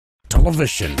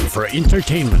television for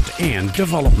entertainment and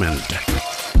development.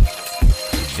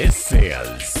 This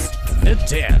is the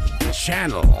TED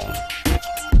Channel.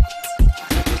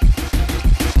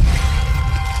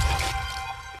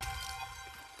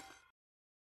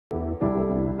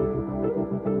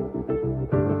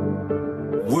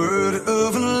 Word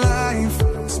of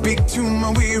life, speak to my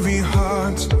weary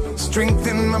heart,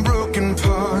 strengthen my broken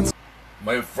parts.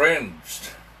 My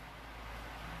friends,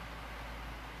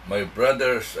 my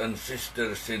brothers and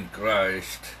sisters in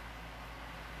Christ,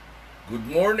 good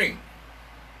morning,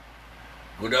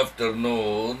 good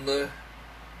afternoon,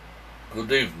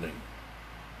 good evening.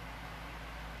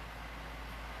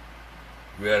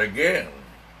 We are again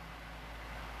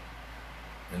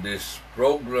in this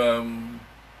program,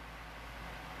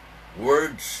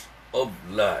 Words of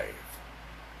Life,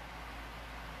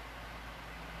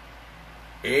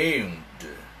 aimed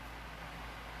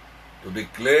to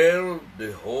declare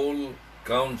the whole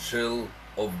counsel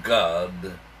of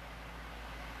God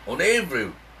on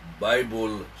every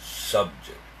Bible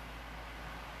subject,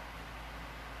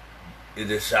 a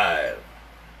desire,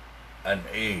 an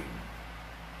aim.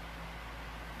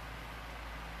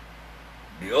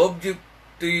 The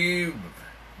objective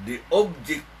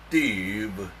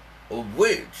of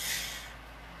which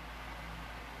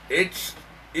it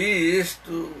is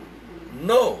to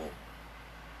know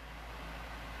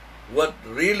what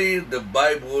really the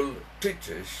Bible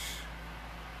teaches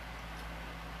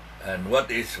and what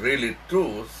is really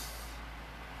truth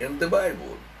in the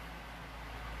Bible.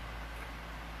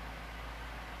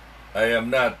 I am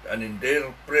not an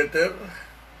interpreter,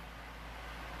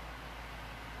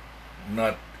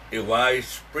 not a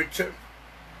wise preacher.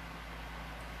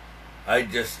 I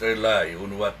just rely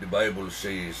on what the Bible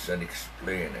says and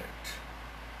explain it.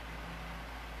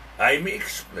 I may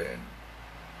explain.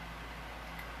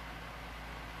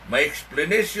 My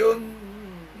explanation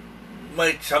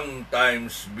might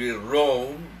sometimes be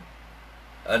wrong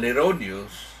and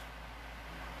erroneous,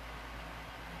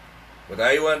 but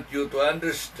I want you to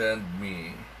understand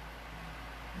me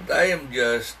that I am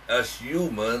just as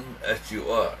human as you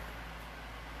are.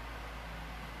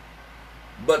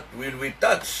 But when we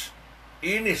touch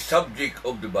any subject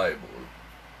of the Bible,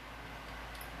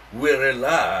 we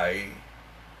rely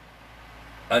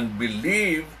and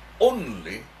believe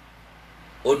only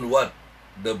on what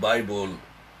the Bible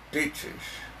teaches.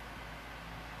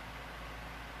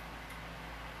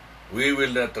 We will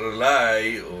not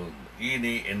rely on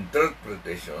any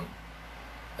interpretation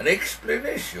and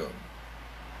explanation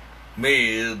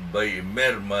made by a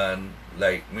mere man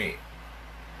like me.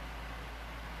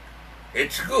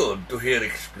 It's good to hear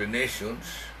explanations,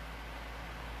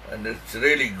 and it's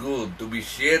really good to be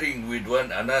sharing with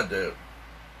one another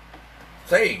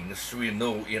things we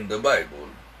know in the Bible.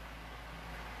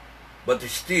 But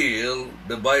still,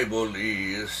 the Bible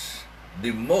is the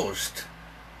most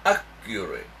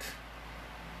accurate.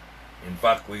 In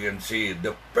fact, we can say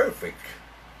the perfect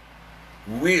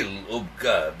will of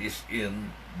God is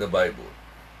in the Bible.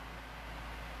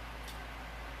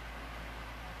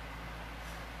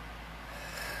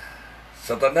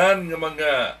 Sa tanan nga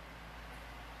mga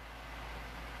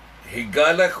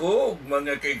higala ko,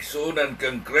 mga kaigsunan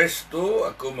kang Kristo,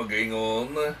 ako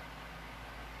mag-ingon,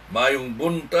 mayong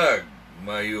buntag,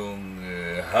 mayong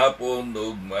hapon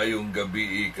o mayong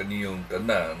gabi kaniyong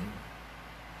tanan,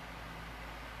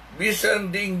 bisan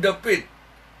ding dapit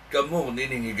kamo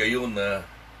nining higayon na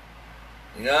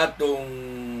nga atong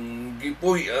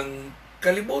gipoy ang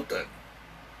kalibutan.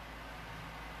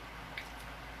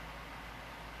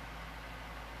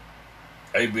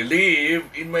 I believe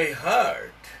in my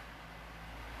heart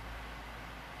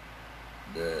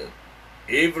that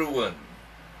everyone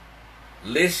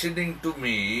listening to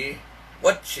me,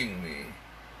 watching me,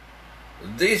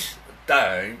 this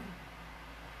time,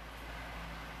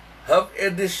 have a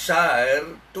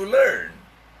desire to learn,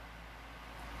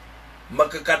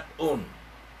 makakaton.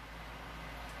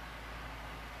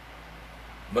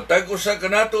 Matag usa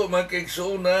kanato mga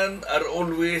kaigsuonan are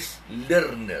always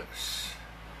learners.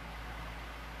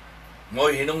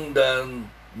 Mo'y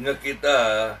hinungdan nga kita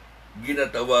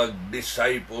ginatawag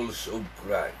disciples of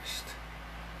Christ.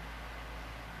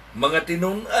 Mga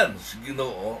tinunan sa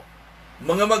Ginoo,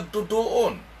 mga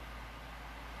magtutuon.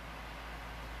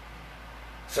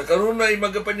 Sa kanunay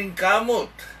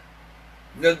magapaningkamot,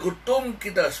 nga gutom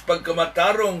kita sa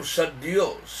pagkamatarong sa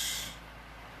Dios.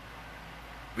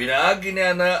 Pinaagi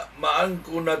niya na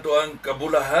maangko na to ang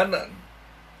kabulahanan,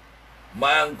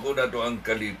 maangko na to ang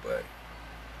kalipay.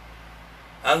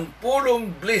 Ang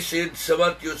pulong blessed sa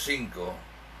Matthew 5,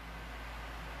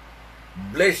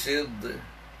 blessed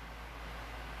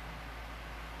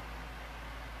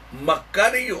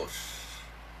Makarios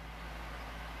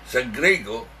sa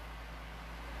Grego,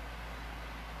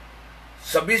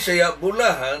 sa Bisaya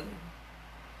bulahan,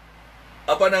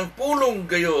 apan ang pulong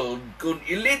gayon kung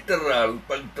iliteral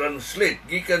pag-translate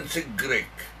gikan sa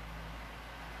Greek,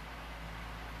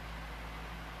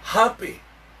 happy.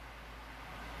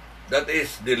 That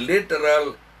is the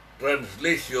literal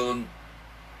translation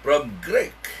from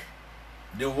Greek,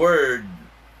 the word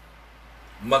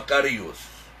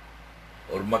Makarios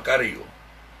or Makario.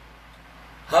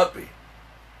 Happy.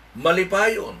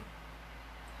 Malipayon.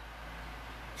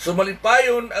 So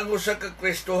malipayon ang usa ka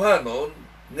Kristohanon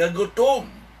nga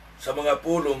gutom sa mga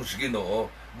pulong sa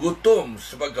Ginoo, gutom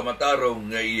sa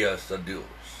pagkamatarong nga iya sa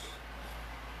Dios.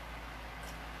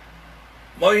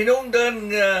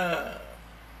 Mahinungdan nga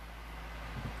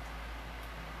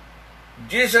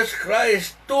Jesus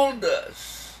Christ told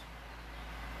us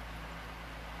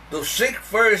to seek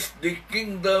first the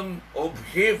kingdom of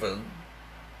heaven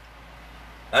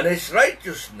and His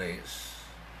righteousness,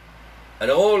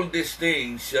 and all these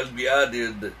things shall be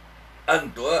added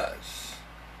unto us.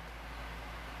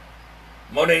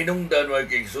 Mao na hinungdan mga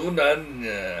kaigsunan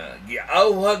nga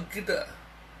giawhag kita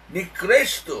ni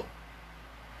Kristo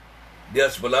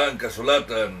dias balang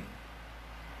kasulatan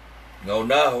nga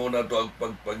unahon nato ang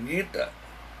pagpangita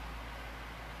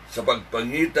sa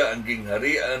pagpangita ang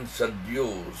gingharian sa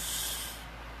Dios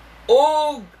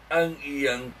o ang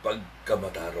iyang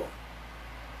pagkamatarong.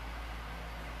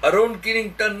 Aron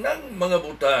kining tanang mga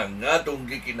butang nga atong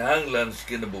gikinahanglan sa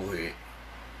kinabuhi,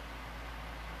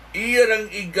 iya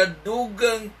rang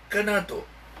igadugang kanato.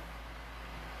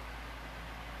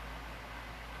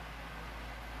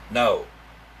 Now,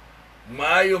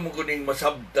 maayo mo kuning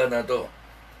masabta na to.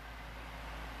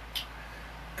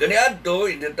 Kaniadto,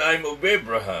 in the time of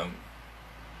Abraham,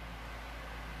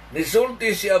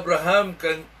 nisulti si Abraham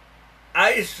kang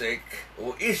Isaac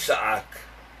o Isaac.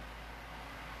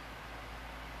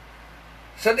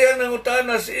 Sa diyang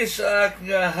nangutana si Isaac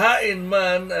nga hain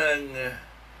man ang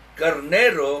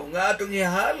karnero nga atong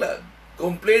ihalad.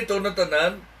 Kompleto na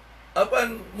tanan,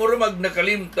 apan muramag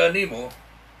nakalimtan nimo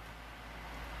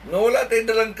nga wala tayo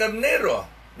dalang karnero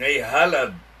nga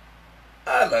ihalad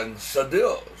alang sa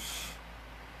Dios.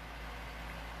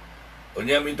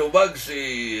 Unya mitubag si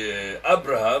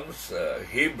Abraham sa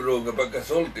Hebrew nga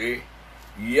pagkasulti,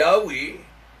 Yahweh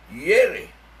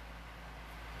Yere,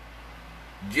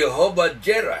 Jehovah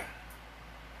Jera,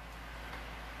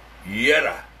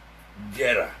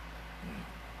 Jera.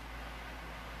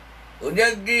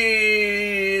 Unya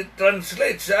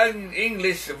gi-translate sa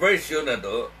English version na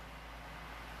to,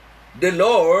 the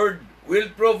Lord will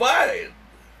provide.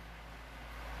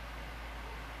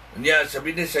 Unya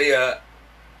sabi ni saya,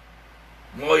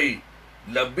 mo'y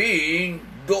labing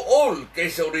dool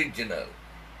kaysa original.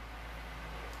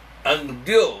 Ang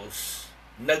Dios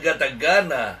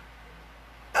nagatagana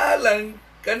alang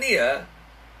kaniya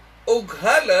og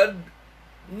halad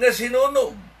nga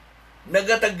sinunog.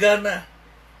 Nagatagana.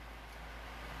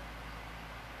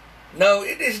 Now,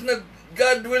 it is not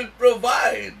God will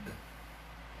provide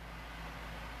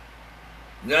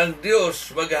nga ang Dios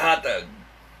maghatag,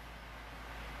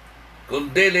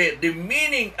 kundili the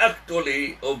meaning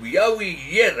actually of Yahweh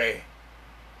Yere,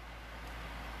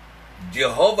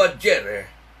 Jehovah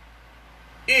Jere,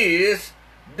 is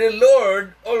the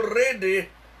Lord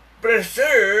already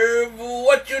preserve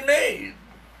what you need.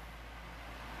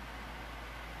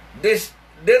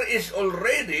 There is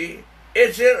already a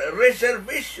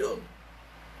reservation.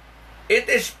 It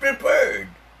is prepared.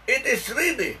 It is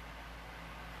ready.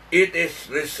 It is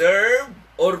reserved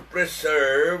or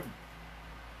preserved.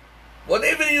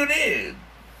 Whatever you need.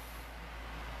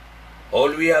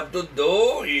 All we have to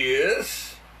do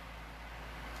is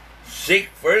seek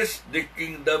first the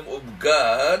kingdom of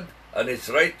God and His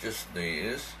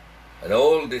righteousness, and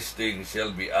all these things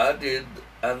shall be added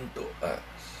unto us.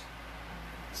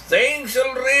 Things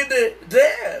already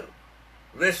there,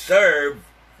 reserved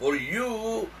for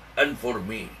you and for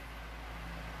me.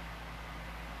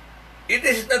 It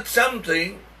is not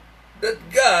something that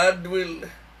God will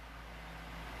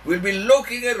be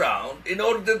looking around in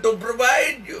order to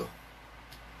provide you.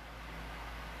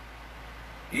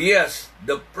 Yes,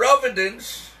 the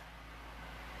providence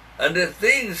and the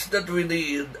things that we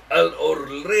need are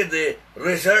already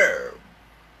reserved.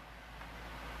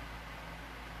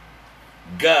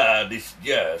 God is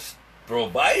just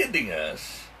providing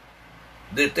us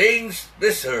the things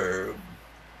reserved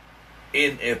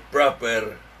in a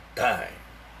proper time.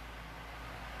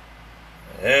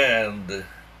 And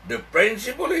the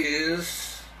principle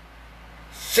is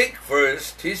seek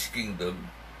first His kingdom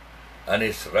and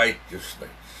His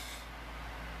righteousness,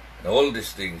 And all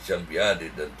these things shall be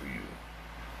added unto you.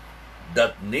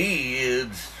 That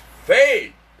needs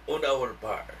faith on our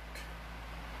part.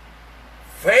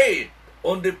 Faith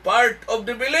on the part of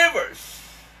the believers.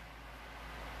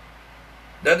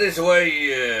 That is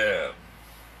why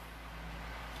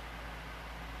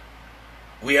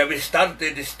we have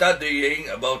started studying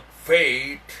about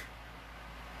faith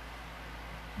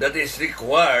that is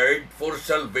required for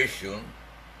salvation,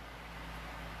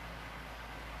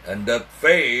 and that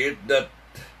faith that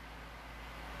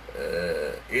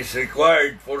is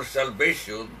required for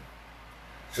salvation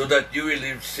so that you will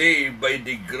be saved by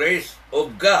the grace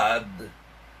of God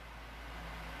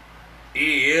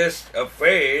is a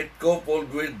faith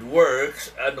coupled with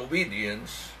works and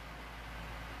obedience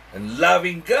and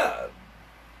loving God.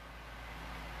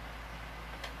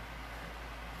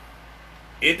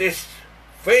 It is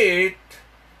faith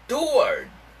toward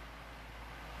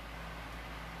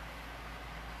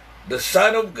the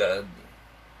Son of God,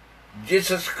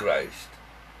 Jesus Christ,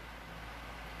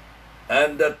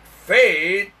 and that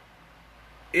faith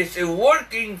is a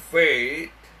working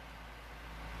faith,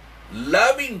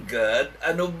 loving God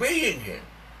and obeying Him.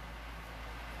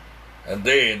 And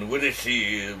then we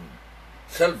receive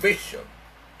salvation.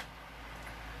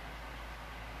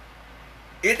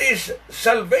 It is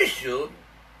salvation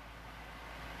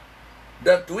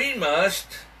that we must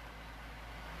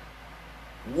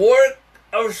work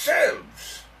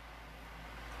ourselves.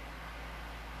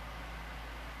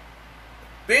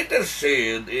 Peter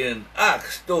said in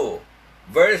Acts 2,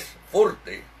 verse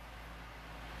 40,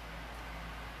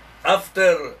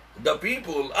 after the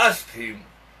people asked him,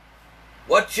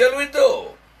 "What shall we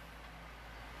do?"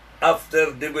 After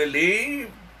they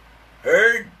believed,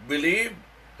 heard, believed,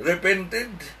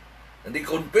 repented, and they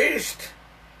confessed,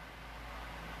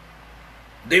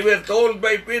 they were told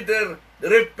by Peter,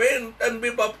 "Repent and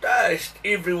be baptized,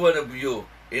 every one of you,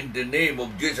 in the name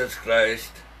of Jesus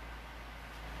Christ,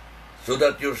 so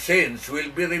that your sins will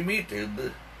be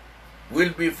remitted,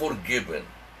 will be forgiven."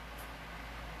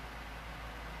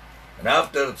 And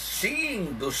after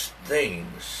seeing those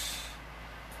things,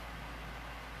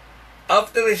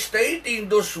 after stating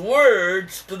those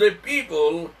words to the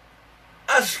people,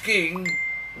 asking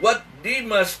what they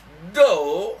must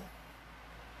do,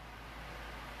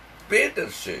 Peter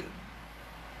said,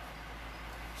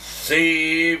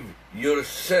 "Save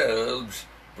yourselves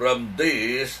from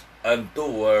this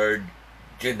untoward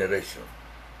generation."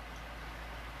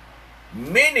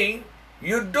 Meaning,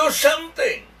 you do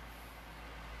something.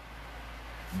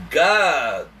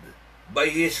 God, by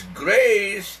His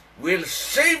grace, will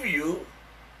save you,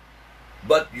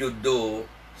 but you do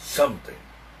something.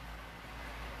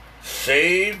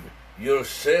 Save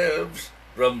yourselves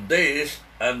from this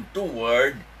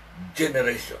untoward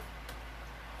generation.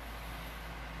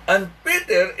 And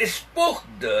Peter spoke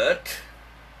that,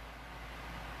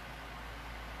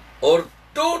 or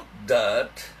taught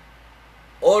that,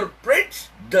 or preached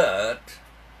that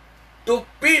to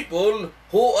people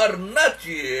who are not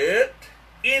yet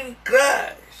in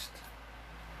Christ.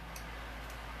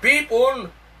 People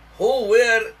who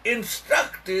were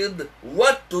instructed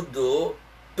what to do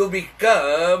to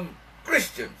become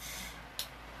Christians.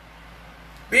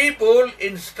 People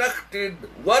instructed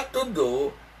what to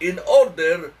do in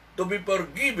order to be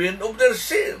forgiven of their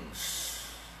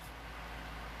sins.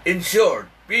 In short,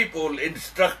 people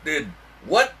instructed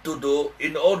what to do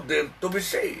in order to be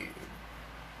saved.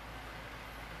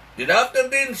 Then after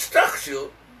the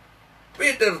instruction,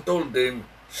 Peter told them,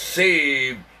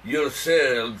 "Save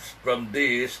yourselves from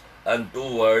this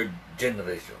untoward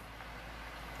generation."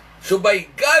 So by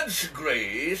God's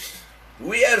grace,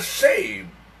 we are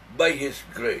saved by His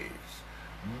grace.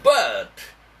 But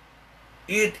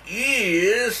it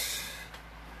is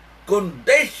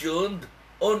conditioned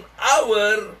on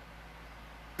our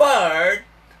part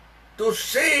to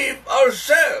save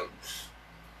ourselves.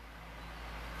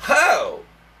 How?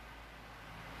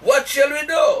 What shall we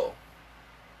do?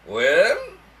 Well,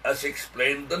 as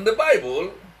explained in the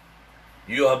Bible,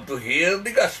 you have to hear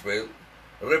the gospel,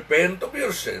 repent of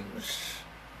your sins,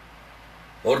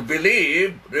 or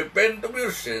believe, repent of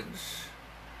your sins,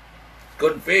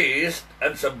 confess,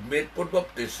 and submit for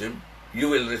baptism, you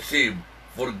will receive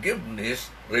forgiveness,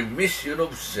 remission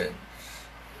of sins.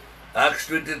 Acts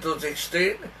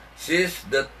 22:16 says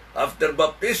that after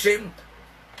baptism,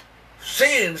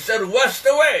 sins are washed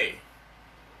away.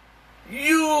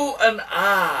 You and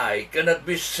I cannot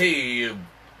be saved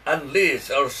unless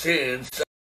our sins are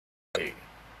washed away.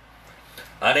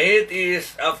 And it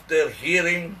is after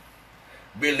hearing,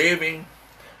 believing,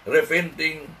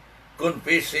 repenting,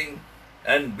 confessing,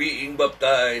 and being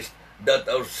baptized that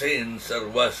our sins are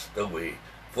washed away,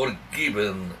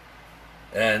 forgiven,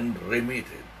 and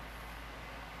remitted.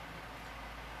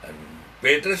 And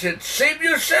Peter said, save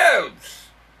yourselves,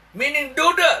 meaning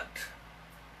do that.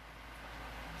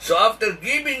 So after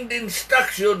giving the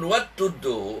instruction what to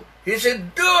do, he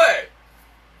said, do it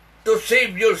to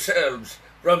save yourselves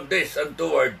from this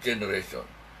untoward generation.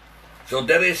 So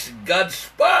there is God's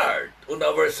part on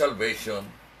our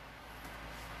salvation.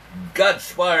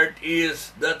 God's part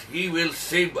is that He will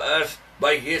save us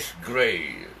by His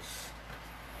grace.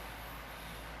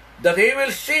 That He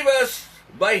will save us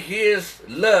by His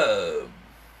love.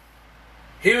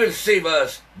 He will save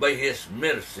us by His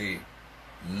mercy,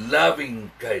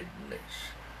 loving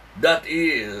kindness. That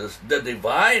is the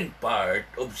divine part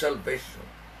of salvation.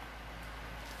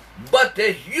 But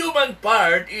the human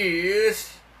part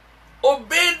is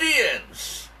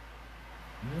obedience.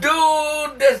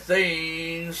 Do the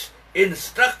things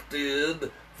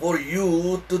instructed for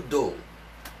you to do.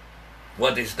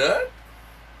 What is that?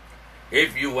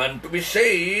 If you want to be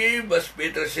saved, as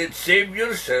Peter said, save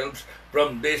yourselves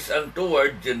from this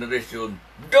untoward generation.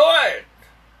 Do it!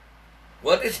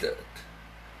 What is that?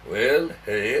 Well,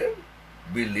 hear,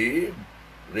 believe,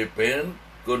 repent,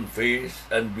 confess,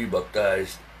 and be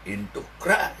baptized into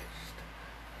Christ.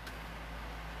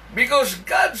 Because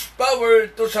God's power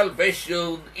to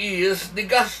salvation is the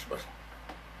gospel.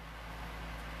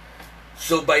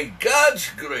 So by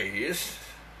God's grace,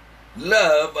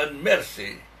 love, and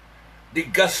mercy, the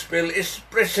gospel is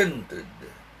presented.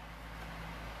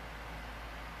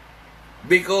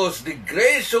 Because the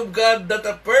grace of God that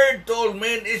appeared to all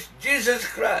men is Jesus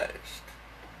Christ.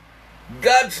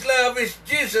 God's love is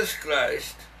Jesus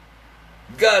Christ.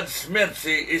 God's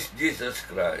mercy is Jesus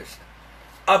Christ.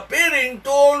 Appearing to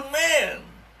all men,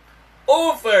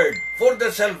 offered for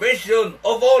the salvation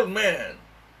of all men.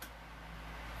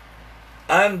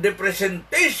 And the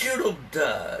presentation of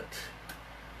that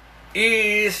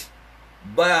is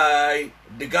by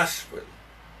the gospel.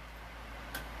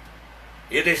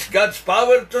 It is God's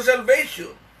power to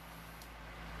salvation.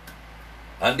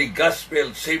 And the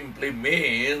gospel simply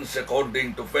means,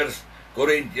 according to 1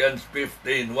 Corinthians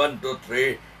 15,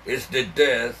 1-3, is the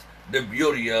death, the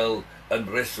burial, and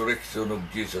resurrection of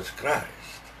Jesus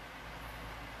Christ.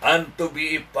 And to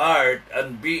be a part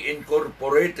and be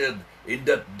incorporated in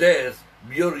that death,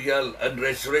 burial, and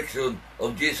resurrection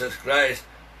of Jesus Christ,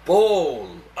 Paul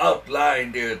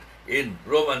outlined it in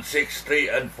Romans 6, 3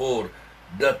 and 4,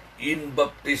 that in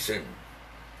baptism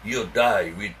you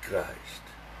die with Christ.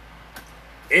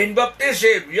 In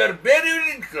baptism you are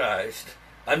buried in Christ,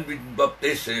 and with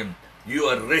baptism you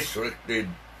are resurrected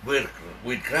with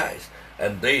Christ.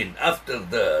 And then after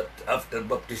that, after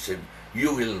baptism,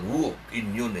 you will walk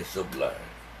in newness of life.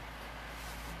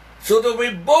 So to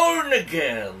be born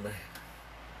again,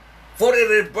 for a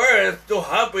rebirth to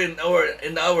happen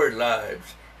in our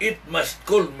lives, it must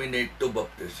culminate to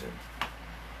baptism.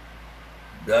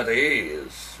 That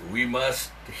is, we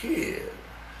must hear,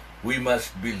 we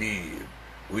must believe,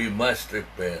 we must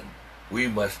repent, we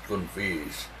must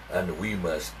confess, and we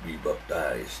must be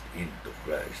baptized into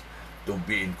Christ, to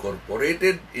be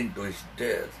incorporated into His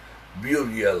death,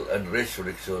 burial, and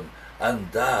resurrection,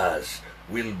 and thus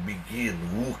will begin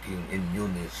walking in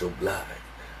newness of life,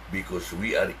 because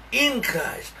we are in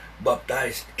Christ,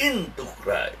 baptized into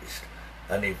Christ.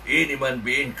 And if any man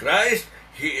be in Christ,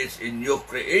 he is a new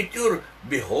creature.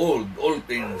 Behold, all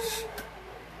things,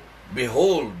 the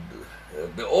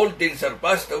old things are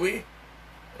passed away,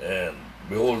 and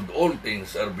behold, all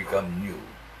things are become new.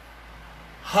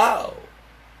 How?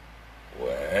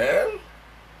 Well,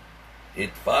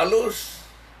 it follows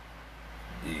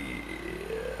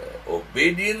the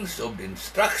obedience of the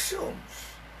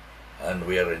instructions, and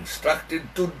we are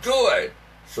instructed to do it.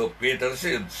 So Peter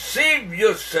said, save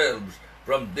yourselves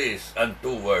from this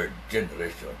untoward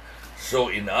generation. So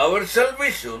in our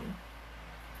salvation,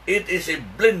 it is a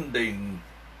blending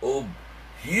of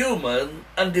human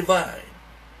and divine.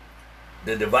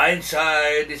 The divine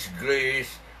side is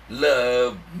grace,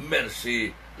 love,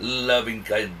 mercy, loving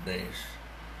kindness.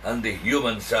 And the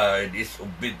human side is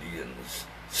obedience.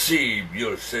 Save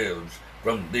yourselves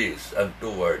from this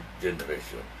untoward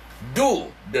generation.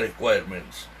 Do the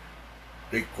requirements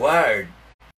required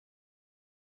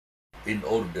in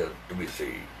order to be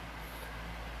saved.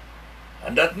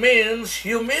 And that means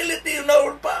humility on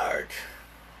our part.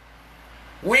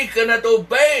 We cannot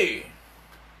obey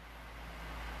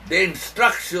the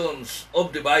instructions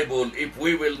of the Bible if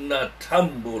we will not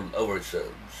humble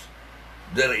ourselves.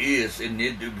 There is a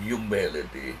need of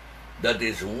humility. That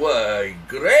is why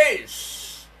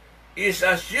grace is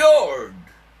assured.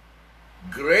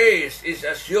 Grace is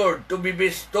assured to be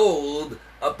bestowed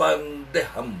upon the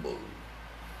humble.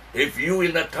 If you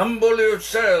will not humble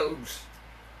yourselves,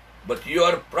 but you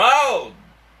are proud,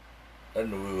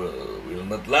 and will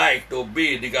not like to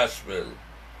obey the gospel,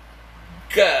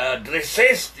 God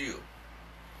resists you.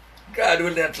 God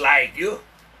will not like you.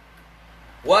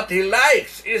 What He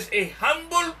likes is a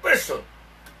humble person.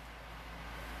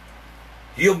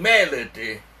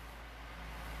 Humility.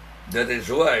 That is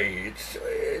why it's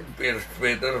in 1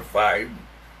 Peter 5,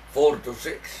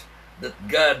 4-6, that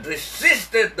God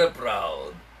resisted the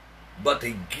proud, but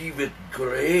He giveth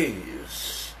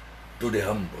grace to the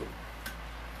humble.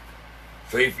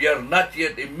 So if you are not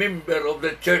yet a member of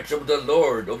the Church of the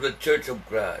Lord, of the Church of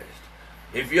Christ,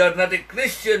 if you are not a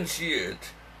Christian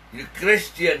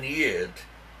yet,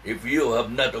 if you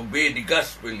have not obeyed the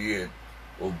gospel yet,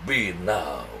 obey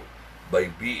now by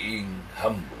being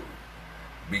humble.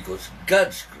 Because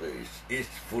God's grace is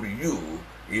for you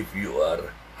if you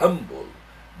are humble,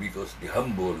 because the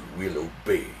humble will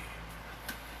obey.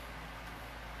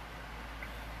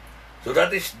 So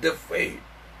that is the faith,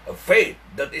 a faith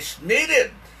that is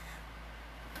needed,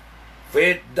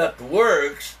 faith that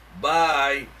works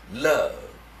by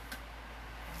love,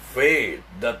 faith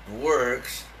that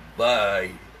works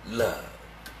by love.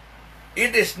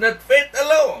 It is not faith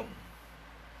alone.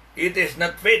 It is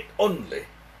not faith only.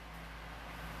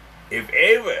 If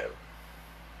ever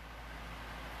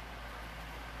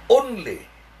only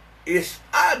is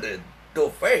added to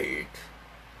faith,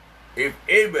 if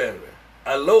ever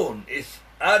alone is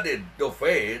added to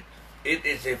faith, it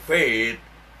is a faith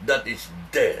that is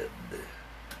dead.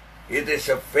 It is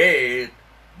a faith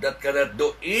that cannot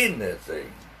do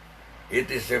anything.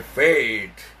 It is a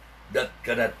faith that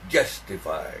cannot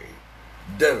justify.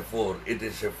 Therefore, it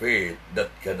is a faith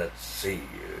that cannot save.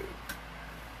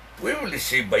 We will be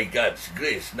saved by God's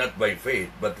grace, not by faith,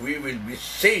 but we will be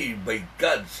saved by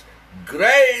God's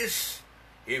grace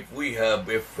if we have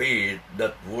a faith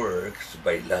that works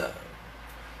by love.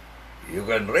 You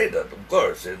can read that, of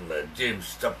course, in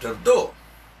James chapter 2.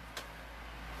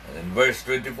 And in verse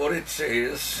 24 it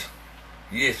says,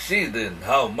 Ye see then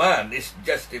how man is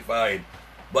justified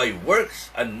by works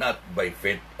and not by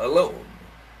faith alone.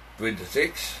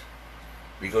 26,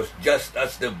 because just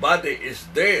as the body is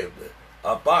dead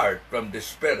apart from the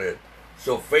spirit,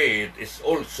 so faith is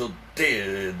also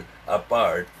dead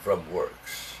apart from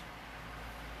works.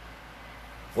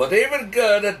 Whatever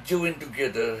God hath joined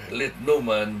together, let no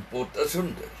man put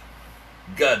asunder.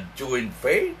 God joined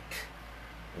faith,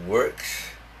 works,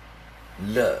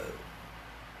 love.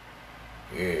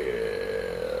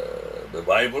 The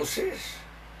Bible says,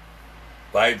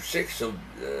 5:6 of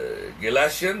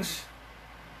Galatians,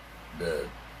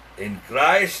 that in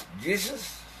Christ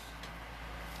Jesus,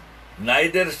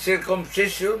 neither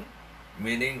circumcision,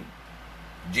 meaning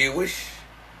Jewish,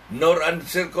 nor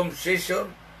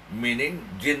uncircumcision, meaning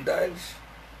Gentiles,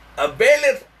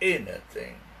 availeth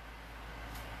anything.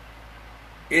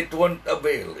 It won't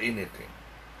avail anything,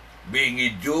 being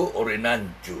a Jew or a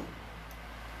non-Jew.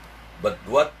 But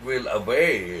what will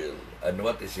avail and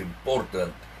what is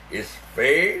important is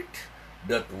faith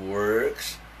that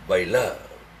works by love.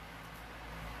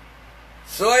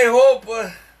 So I hope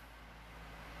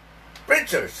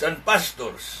preachers and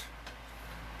pastors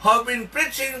have been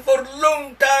preaching for a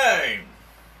long time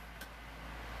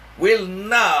will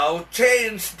now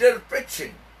change their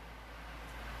preaching.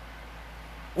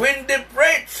 When they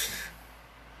preach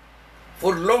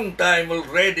for a long time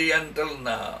already until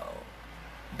now,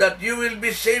 that you will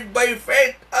be saved by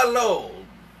faith alone,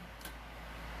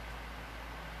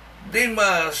 they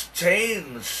must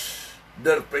change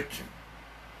their preaching.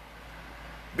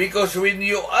 Because when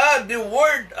you add the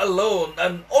word alone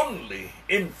and only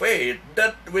in faith,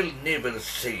 that will never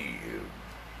save.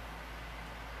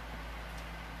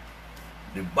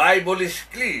 The Bible is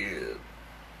clear.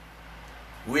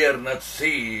 We are not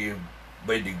saved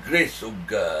by the grace of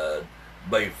God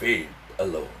by faith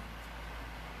alone.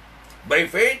 By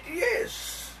faith,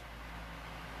 yes.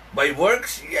 By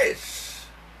works, yes.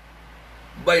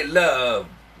 By love,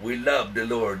 we love the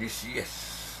Lord, is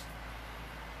yes.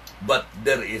 But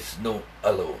there is no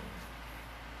alone.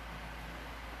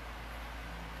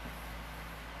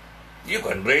 You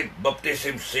can read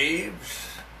baptism saves,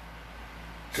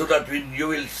 so that when you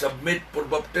will submit for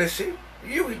baptism,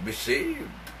 you will be saved.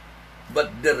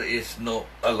 But there is no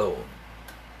alone.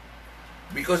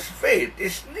 Because faith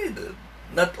is needed,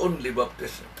 not only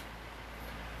baptism.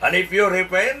 And if you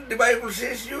repent, the Bible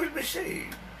says you will be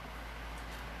saved.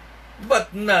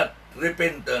 But not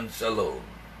repentance alone,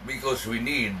 because we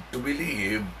need to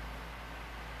believe.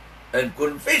 And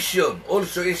confession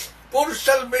also is for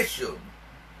salvation.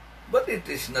 But it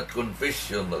is not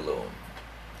confession alone.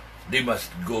 They must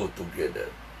go together.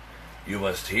 You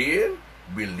must hear,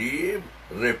 believe,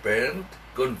 repent,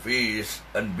 confess,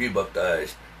 and be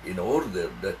baptized in order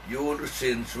that your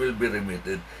sins will be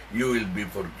remitted, you will be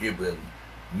forgiven,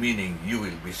 meaning you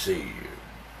will be saved.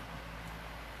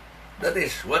 That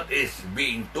is what is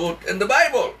being taught in the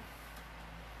Bible.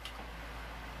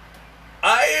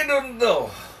 I don't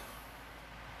know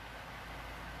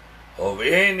of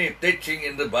any teaching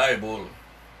in the Bible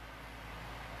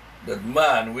that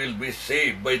man will be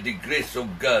saved by the grace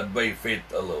of God by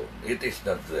faith alone. It is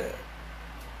not there.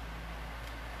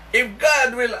 If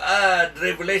God will add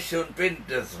Revelation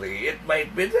 23, it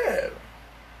might be there.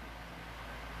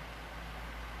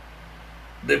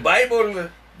 The Bible,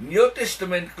 New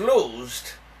Testament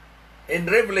closed in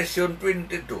Revelation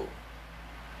 22.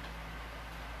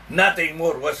 Nothing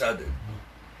more was added.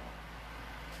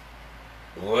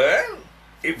 Well,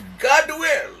 if God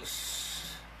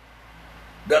wills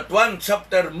that one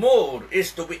chapter more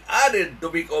is to be added to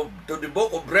the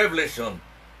book of Revelation,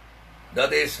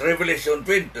 that is Revelation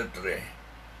 23,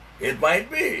 it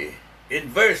might be. In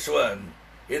verse 1,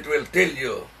 it will tell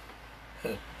you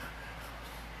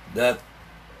that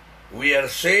we are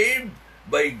saved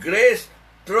by grace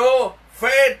through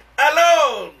faith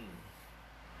alone.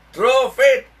 Through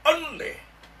faith only.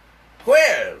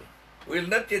 Where? Will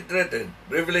not yet written.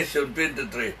 Revelation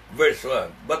 23, verse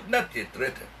 1, but not yet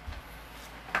written.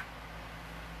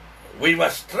 We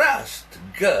must trust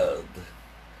God,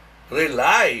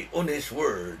 rely on His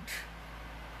Word,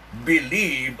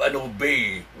 believe and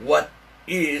obey what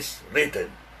is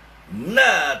written,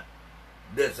 not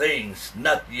the things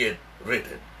not yet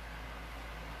written.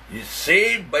 Is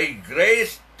saved by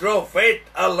grace through faith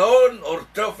alone or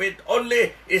through faith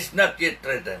only is not yet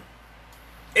written.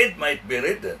 It might be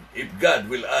written if God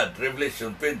will add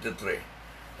Revelation 23,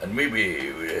 and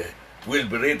maybe will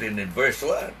be written in verse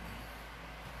 1.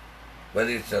 But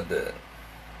it's not there.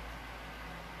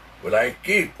 Well, I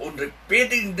keep on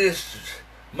repeating this,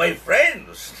 my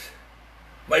friends,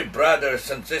 my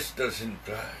brothers and sisters in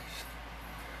Christ,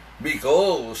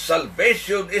 because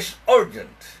salvation is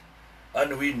urgent,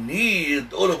 and we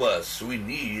need, all of us, we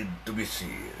need to be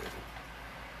saved.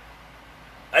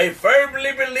 I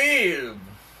firmly believe,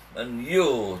 and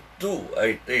you too,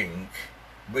 I think,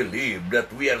 believe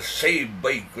that we are saved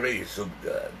by grace of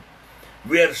God.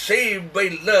 We are saved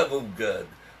by love of God.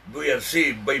 We are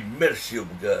saved by mercy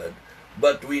of God.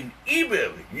 But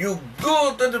whenever you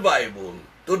go to the Bible,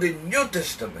 to the New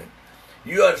Testament,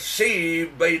 you are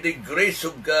saved by the grace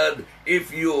of God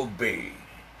if you obey.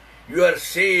 You are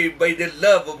saved by the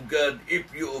love of God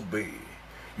if you obey.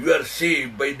 You are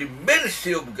saved by the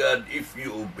mercy of God if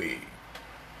you obey.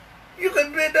 You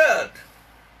can read that.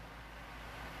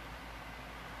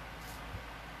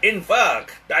 In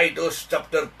fact, Titus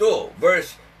chapter 2,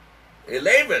 verse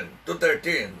 11 to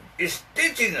 13 is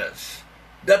teaching us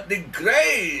that the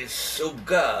grace of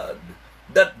God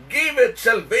that giveth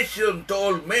salvation to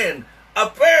all men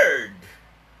appeared,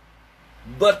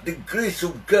 but the grace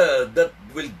of God that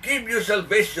will give you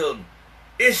salvation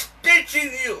is teaching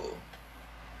you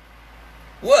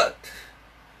what?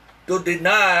 To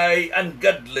deny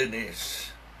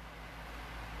ungodliness.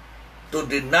 To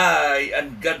deny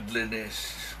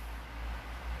ungodliness.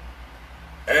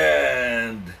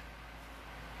 And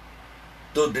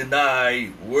to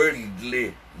deny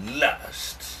worldly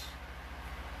lusts.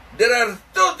 There are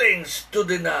two things to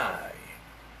deny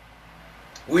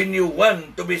when you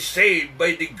want to be saved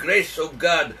by the grace of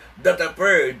God that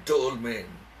appeared to all men.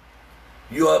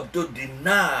 You have to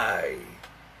deny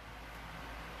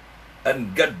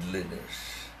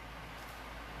ungodliness,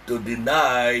 to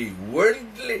deny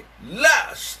worldly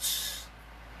lusts.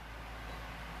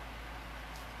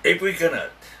 If we cannot,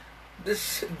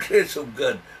 this grace of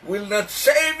God will not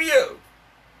save you.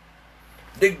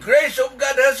 The grace of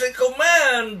God has a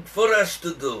command for us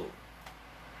to do.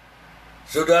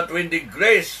 So that when the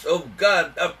grace of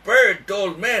God appeared to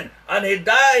all men, and He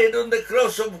died on the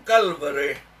cross of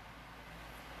Calvary,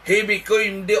 He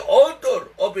became the author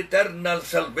of eternal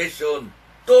salvation.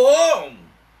 To whom?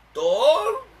 To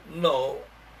all? No.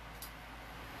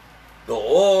 To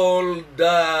all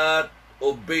that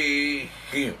obey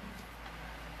Him.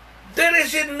 There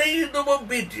is a need of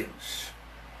obedience.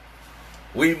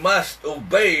 We must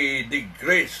obey the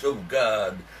grace of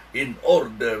God in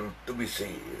order to be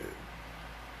saved.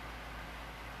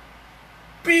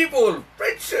 People,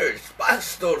 preachers,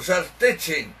 pastors are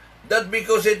teaching that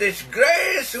because it is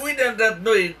grace, we do not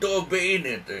need to obey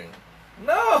anything.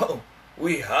 No,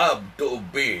 we have to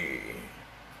obey.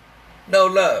 Now,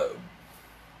 love.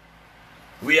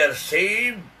 We are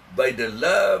saved by the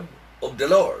love of the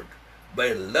Lord,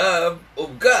 by love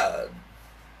of God,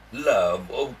 love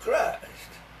of Christ.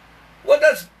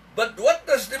 But what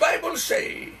does the Bible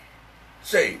say?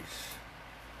 Says,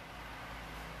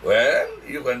 well,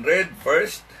 you can read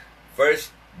first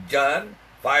John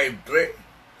 5:3.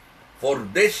 For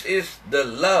this is the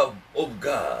love of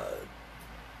God,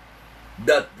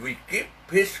 that we keep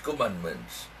His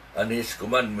commandments, and His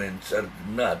commandments are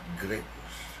not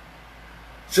grievous.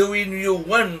 So when you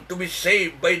want to be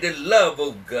saved by the love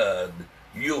of God,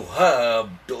 you have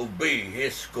to obey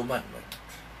His commandments.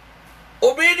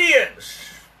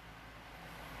 Obedience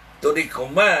to the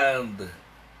command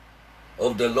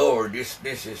of the Lord is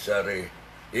necessary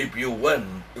if you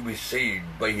want to be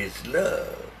saved by His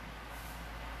love.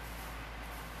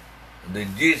 And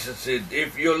then Jesus said,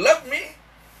 if you love me,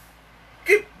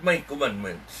 keep my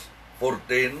commandments.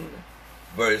 14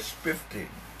 verse 15.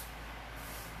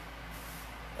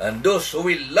 And those who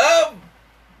will love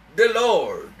the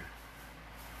Lord,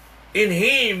 in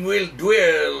Him will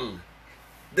dwell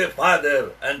the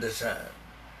Father and the Son.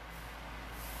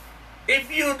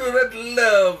 If you do not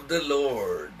love the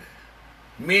Lord,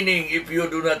 meaning if you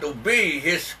do not obey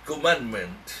His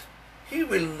commandment, He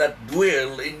will not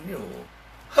dwell in you.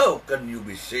 How can you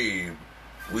be saved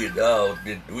without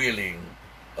the dwelling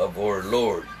of our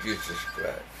Lord Jesus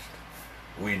Christ?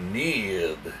 We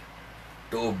need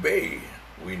to obey.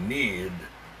 We need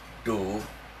to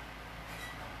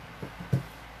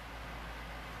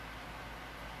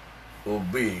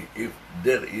obey if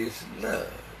there is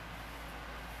love.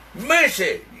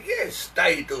 Mercy, yes,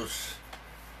 Titus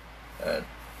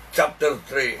chapter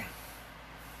 3.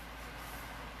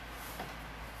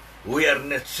 We are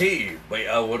not saved by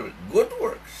our good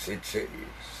works, it says.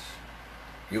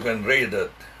 You can read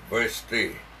that, verse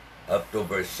 3 up to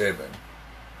verse 7.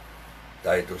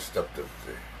 Titus chapter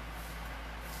 3.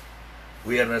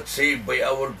 We are not saved by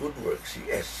our good works.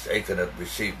 Yes, I cannot be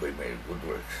saved by my good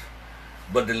works.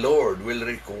 But the Lord will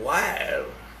require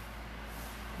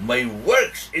my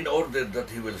works in order that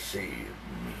He will save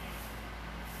me.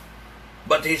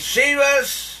 But He saved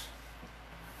us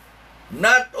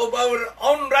not of our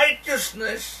own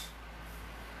righteousness,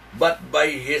 but by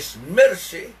His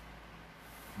mercy,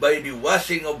 by the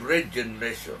washing of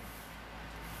regeneration.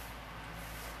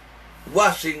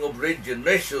 Washing of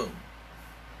regeneration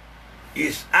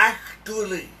is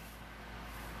actually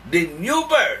the new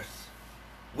birth,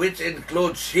 which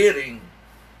includes hearing,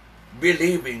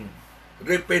 believing,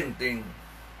 repenting,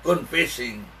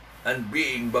 confessing, and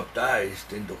being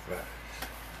baptized into Christ.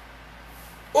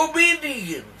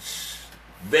 Obedience,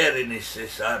 very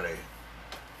necessary.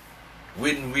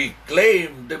 When we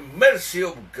claim the mercy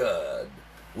of God,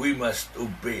 we must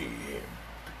obey Him.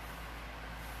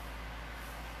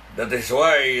 That is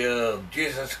why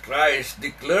Jesus Christ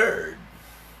declared,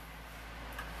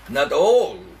 not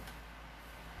all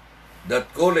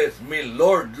that calleth me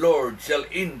Lord, Lord, shall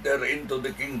enter into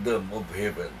the kingdom of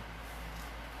heaven,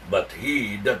 but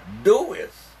he that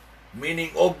doeth,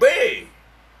 meaning obey,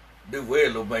 the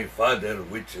will of my Father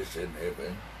which is in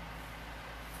heaven.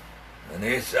 And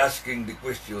He's asking the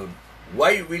question,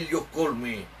 why will you call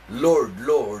me Lord,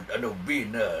 Lord, and obey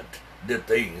not the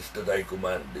things that I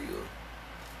command you?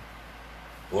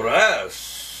 For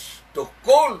us to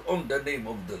call on the name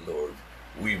of the Lord,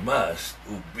 we must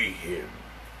obey Him.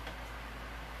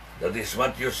 That is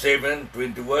Matthew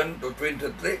 7:21 to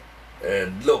 23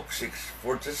 and Luke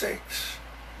 6:46.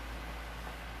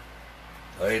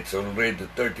 It's already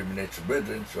 30 minutes,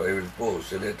 brethren, so I will pause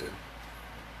a little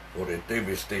for a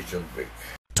TV station break.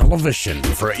 Television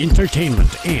for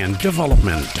entertainment and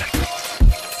development.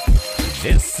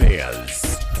 This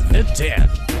is the TED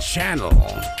Channel.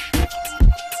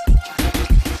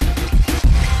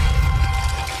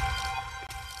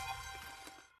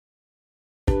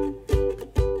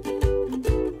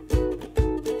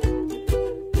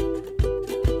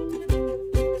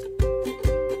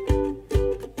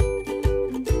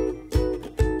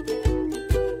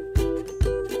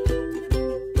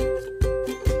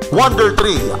 Wonder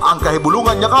Tree, ang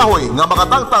kahibulungan niya kahoy nga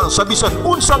makatangtang sa bisan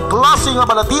unsang klase nga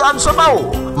balatian sa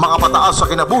tao, makapataas sa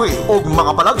kinabuhi o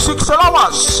makapalagsik sa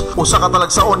lawas, o sa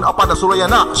katalagsaon apan nasulayan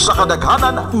na sa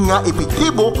kadaghanan nga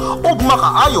epektibo o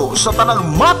makaayo sa tanang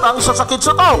matang sa sakit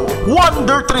sa tao.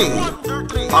 Wonder Tree.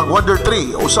 Ang Wonder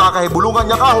Tree usa ka kahibulungan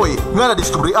niya kahoy nga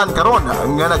nadiskubrian karon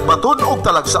nga nagbaton og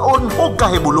talagsaon og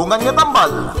kahibulungan nga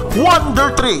tambal.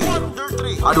 Wonder Tree.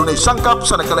 Adunay sangkap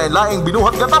sa nagkalain-laing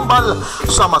binuhat nga tambal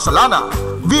sama sa lana,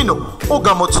 vino o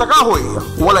gamot sa kahoy.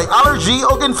 Walay allergy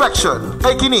o infection.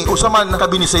 Kay kini usaman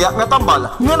kabinisaya nga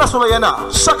tambal nga nasulayan na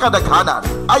sa kadaghanan.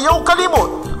 Ayaw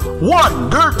kalimot.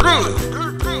 Wonder Tree.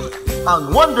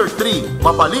 Ang Wonder Tree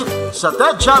mapalit sa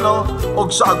TED Channel o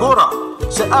sa Agora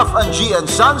sa F&G and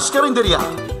Sons Karinderya.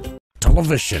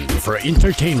 television for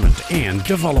entertainment and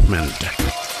development.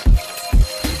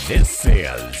 This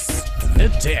is the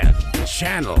TED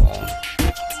Channel.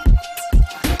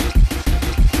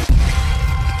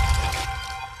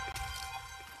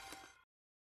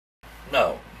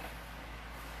 Now,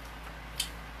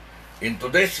 in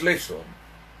today's lesson,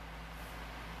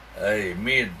 I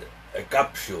made a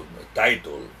caption, a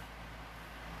title,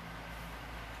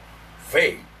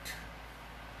 Faith,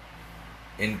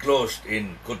 enclosed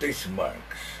in quotation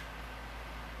marks,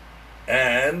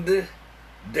 and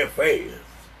the faith,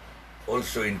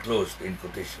 also enclosed in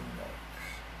quotation marks.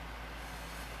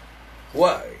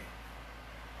 Why?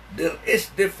 There is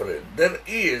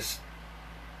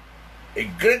a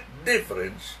great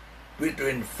difference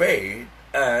between faith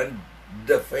and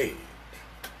the faith.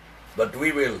 But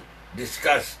we will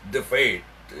discuss the faith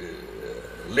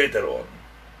later on.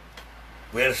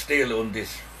 We are still on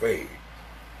this faith.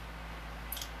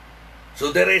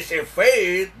 So there is a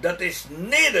faith that is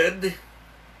needed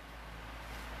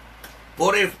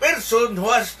for a person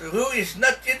who is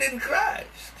not yet in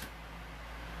Christ,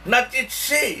 not yet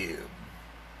saved,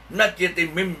 not yet a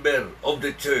member of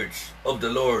the church of the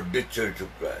Lord, the Church of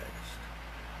Christ.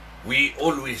 We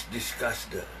always discuss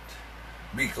that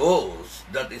because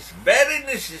that is very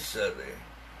necessary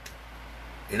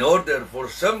in order for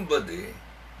somebody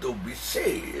to be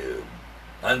saved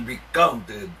and be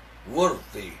counted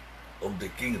worthy of the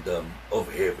kingdom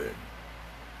of heaven.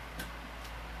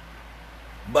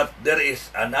 But there is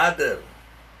another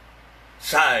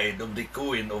side of the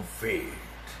coin of faith.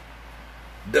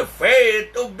 The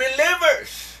faith of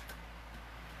believers,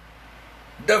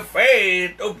 the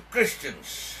faith of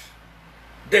Christians,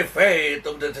 the faith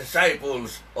of the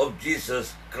disciples of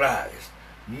Jesus Christ,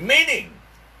 meaning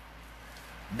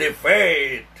the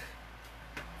faith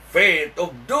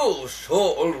of those who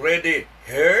already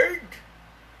heard,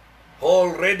 who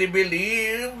already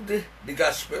believed the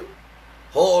gospel,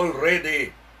 who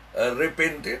already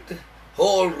repented, who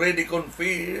already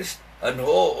confessed, and who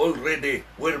already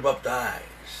were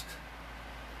baptized.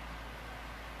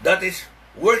 That is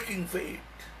working faith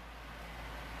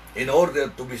in order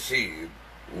to be saved,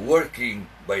 working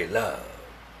by love.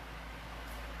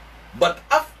 But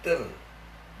after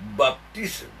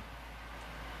baptism,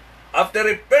 after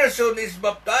a person is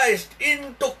baptized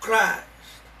into Christ,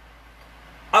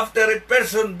 after a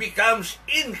person becomes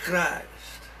in Christ,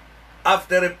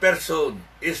 after a person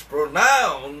is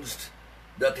pronounced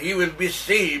that he will be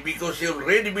saved because he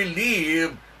already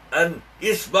believed and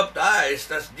is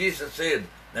baptized, as Jesus said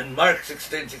in Mark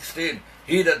 16:16,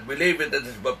 he that believeth and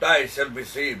is baptized shall be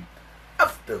saved.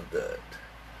 After that,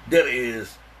 there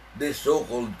is the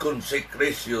so-called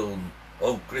consecration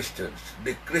of Christians,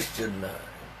 the Christian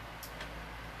life.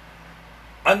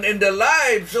 And in the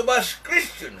lives of us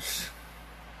Christians,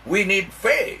 we need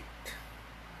faith.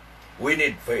 We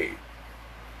need faith.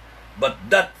 But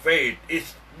that faith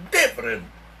is different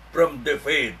from the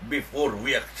faith before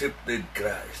we accepted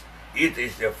Christ. It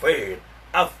is a faith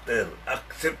after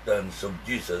acceptance of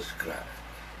Jesus Christ.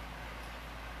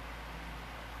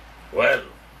 Well,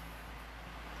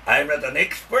 I'm not an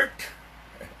expert,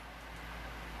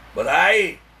 but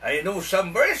I know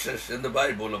some verses in the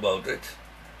Bible about it.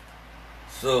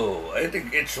 So I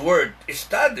think it's worth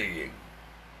studying.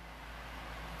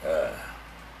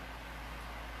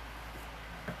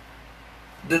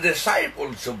 The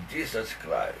disciples of Jesus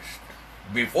Christ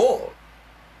before,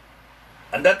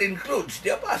 and that includes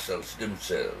the apostles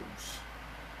themselves,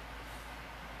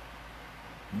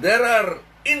 there are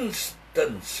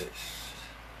instances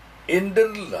in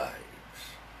their lives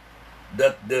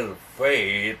that their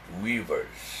faith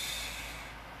wavers.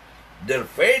 Their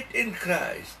faith in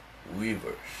Christ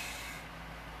wavers.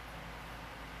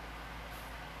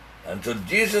 And so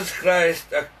Jesus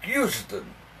Christ accused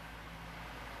them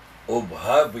of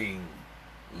having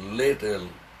little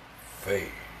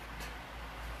faith.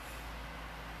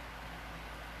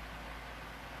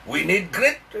 We need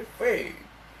great faith.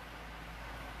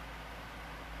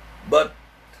 But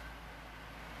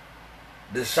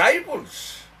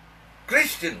disciples,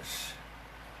 Christians,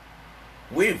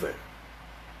 waver.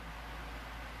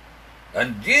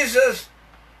 And Jesus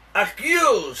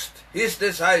accused his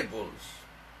disciples.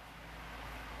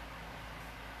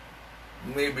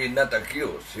 Maybe not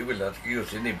accuse, he will not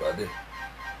accuse anybody,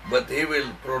 but he will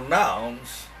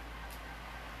pronounce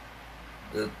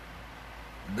that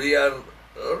they are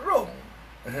wrong.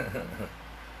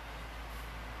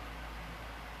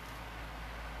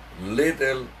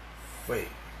 Little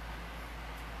faith.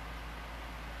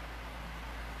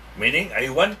 Meaning, I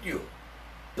want you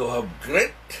to have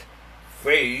great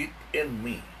faith in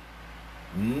me,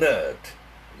 not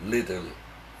little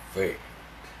faith.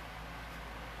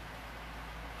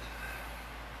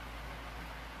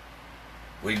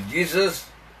 When Jesus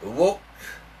walked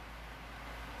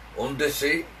on the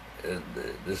sea and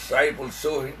the disciples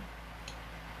saw him,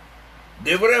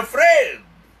 they were afraid.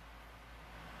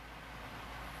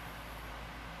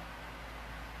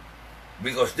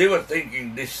 Because they were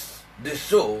thinking they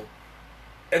saw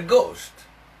a ghost,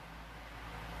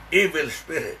 evil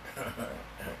spirit.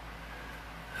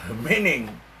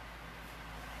 Meaning,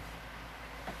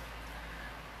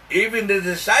 even the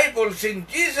disciples in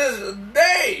Jesus'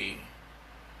 day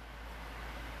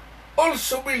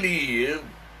also believe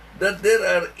that there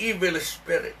are evil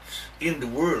spirits in the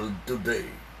world today.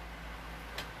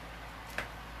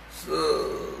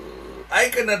 So, I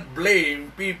cannot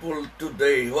blame people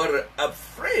today who are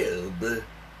afraid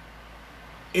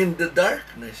in the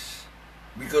darkness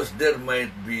because there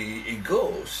might be a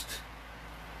ghost,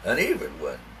 an evil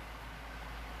one.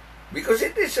 Because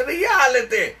it is a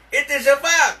reality. It is a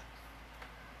fact.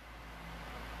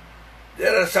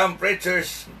 There are some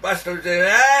preachers, pastors saying,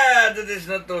 that is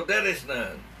not true. There is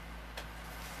none.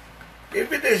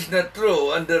 If it is not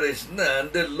true and there is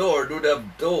none, the Lord would have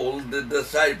told the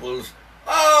disciples,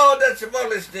 oh, that's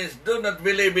foolishness. Do not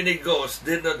believe in a ghost.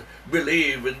 Do not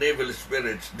believe in evil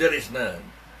spirits. There is none.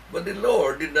 But the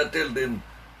Lord did not tell them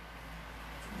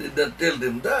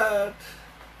that.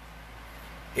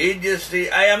 He just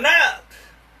said, I am not.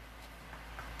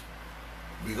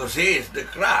 Because he is the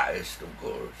Christ, of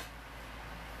course.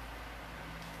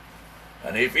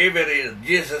 And if ever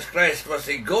Jesus Christ was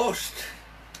a ghost,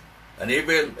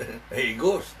 a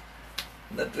ghost,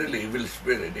 not really evil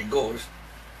spirit, a ghost,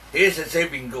 he is a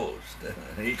saving ghost.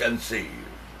 He can save.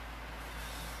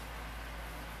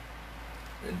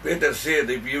 And Peter said,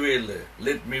 if you will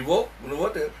let me walk on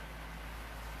water,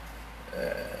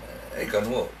 I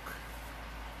can walk.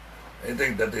 I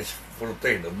think that is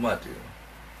 14 of Matthew.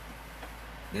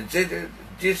 Then said,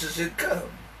 Jesus said, come.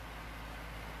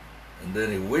 And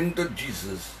then he went to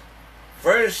Jesus.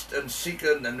 First and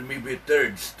second and maybe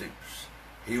third steps,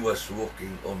 he was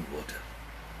walking on water.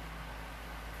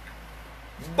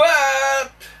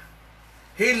 But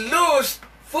he lost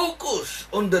focus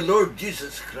on the Lord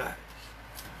Jesus Christ.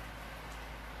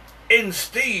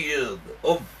 Instead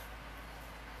of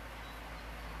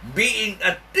being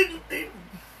attentive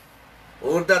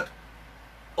or that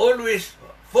always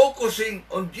focusing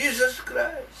on Jesus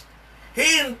Christ,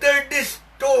 he entered the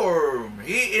storm.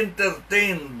 He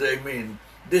entertained,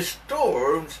 the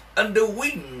storms and the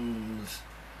winds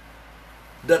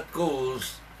that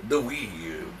caused the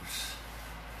waves.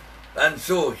 And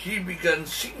so he began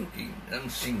sinking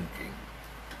and sinking.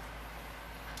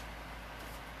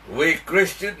 We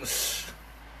Christians,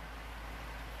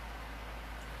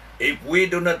 if we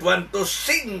do not want to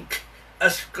sink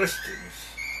as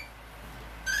Christians,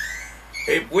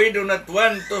 if we do not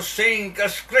want to sink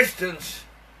as Christians,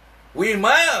 we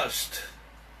must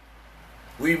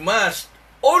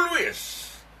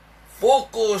always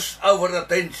focus our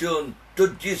attention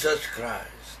to Jesus Christ.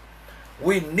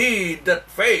 We need that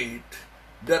faith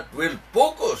that will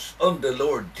focus on the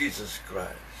Lord Jesus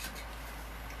Christ,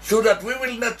 so that we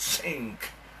will not sink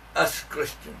as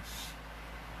Christians.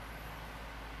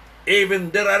 Even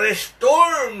there are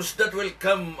storms that will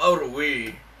come our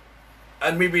way,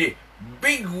 and maybe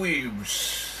big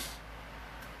waves,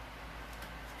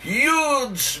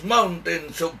 huge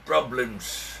mountains of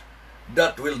problems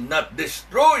that will not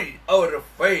destroy our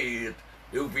faith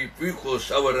if we focus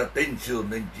our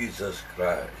attention in Jesus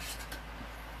Christ.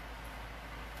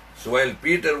 So while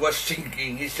Peter was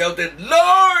sinking, he shouted,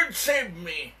 Lord, save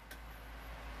me.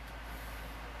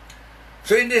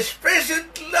 So in this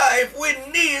present life, we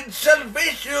need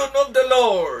salvation of the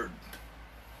Lord.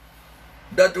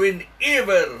 That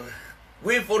whenever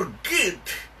we forget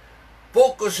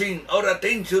focusing our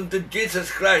attention to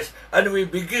Jesus Christ and we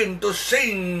begin to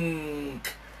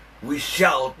sink, we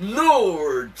shout,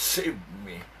 Lord, save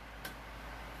me.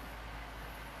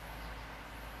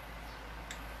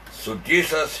 So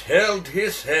Jesus held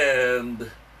his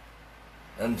hand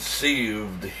and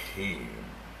saved him.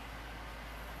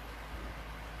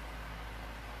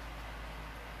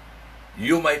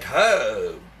 You might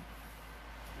have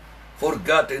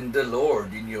forgotten the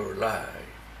Lord in your life.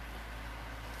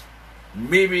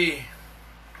 Maybe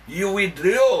you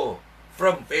withdrew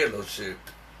from fellowship,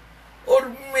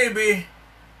 or maybe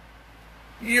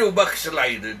you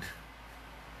backslided.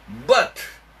 But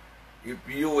if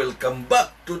you will come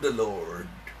back to the Lord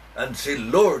and say,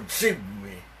 Lord, save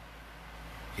me,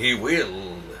 He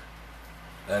will,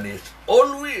 and is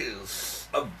always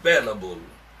available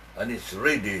and is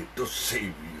ready to save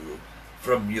you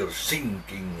from your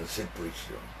sinking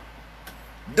situation.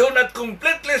 Do not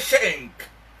completely sink.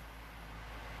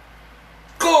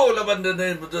 Go Call upon the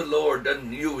name of the Lord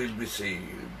and you will be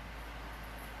saved.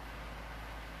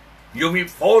 You may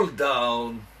fall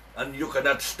down and you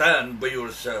cannot stand by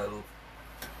yourself.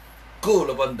 Call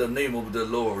upon the name of the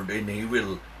Lord and He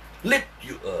will lift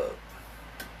you up,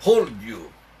 hold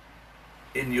you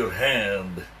in your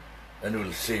hand, and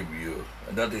will save you.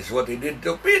 And that is what He did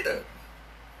to Peter.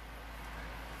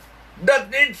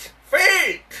 That needs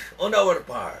faith on our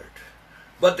part.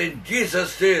 But then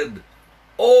Jesus said,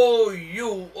 "Oh,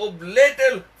 you of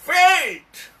little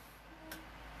faith."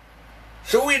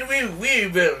 So when we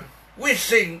waver, we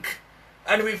sink,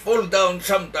 and we fall down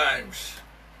sometimes,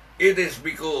 it is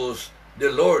because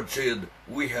the Lord said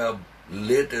we have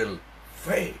little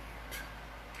faith.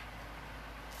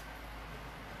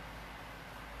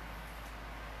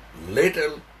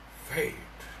 Little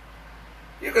faith.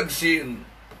 You can see in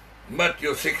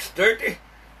Matthew 6:30,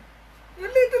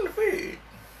 little faith.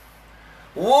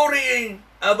 Worrying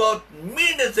about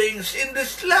many things in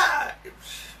this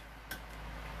lives,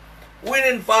 when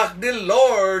in fact the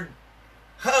Lord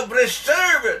have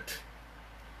reserved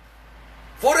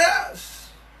for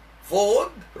us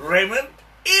food, raiment,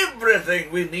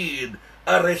 everything we need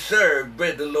are reserved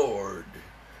by the Lord.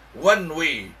 One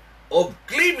way of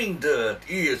claiming that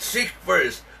is seek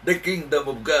first the kingdom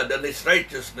of God and His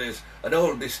righteousness, and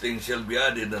all these things shall be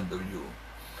added unto you.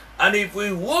 And if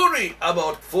we worry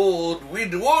about food, we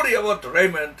worry about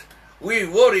raiment, we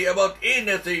worry about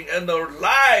anything in our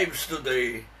lives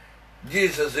today,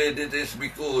 Jesus said it is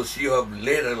because you have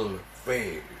little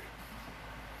faith.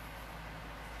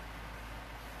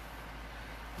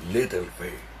 Little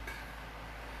faith.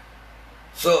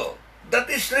 So,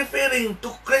 that is referring to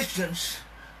Christians,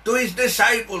 to His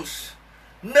disciples,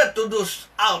 not to those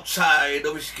outside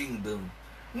of His kingdom,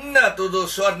 not to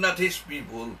those who are not His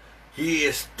people. He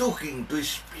is talking to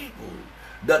His people,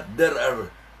 that there are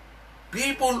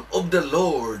people of the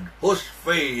Lord whose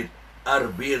faith are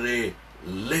very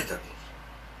little.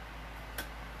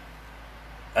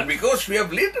 And because we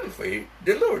have little faith,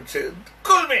 the Lord said,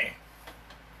 "Call me."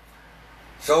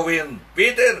 So when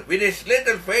Peter, with his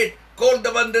little faith, called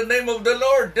upon the name of the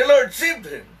Lord saved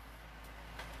him.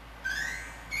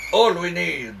 All we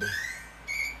need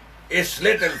is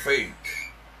little faith.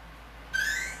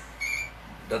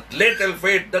 That little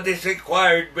faith that is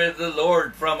required by the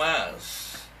Lord from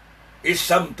us is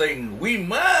something we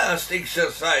must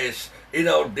exercise in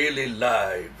our daily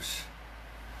lives.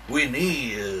 We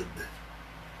need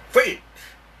faith.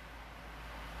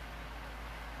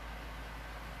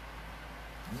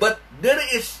 But there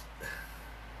is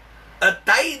a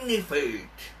tiny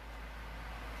faith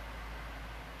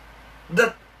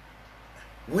that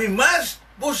we must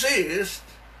possess.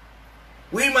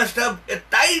 We must have a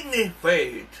tiny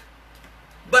faith,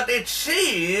 but it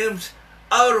seems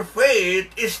our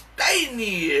faith is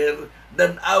tinier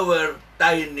than our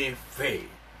tiny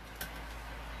faith.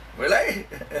 Well, I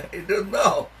don't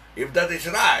know if that is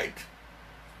right.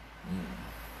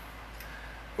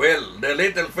 Well, the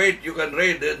little faith you can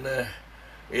read in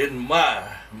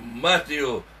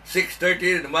Matthew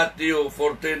 6:13, Matthew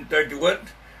 14:31,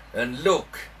 and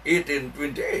Luke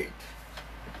 18:28.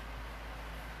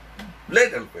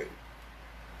 Little faith.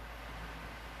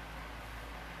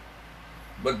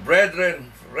 But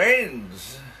brethren,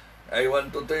 friends, I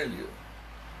want to tell you,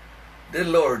 the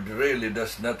Lord really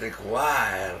does not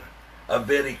require a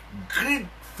very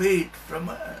great faith from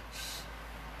us.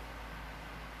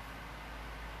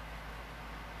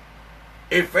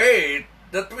 A faith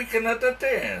that we cannot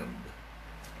attain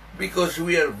because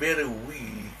we are very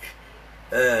weak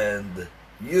and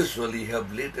usually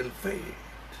have little faith.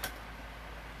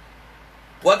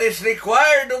 What is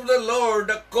required of the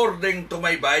Lord according to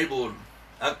my Bible,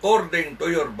 according to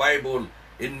your Bible,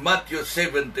 in Matthew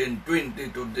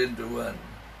 17:20-21,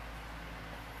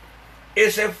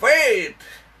 is a faith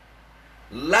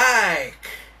like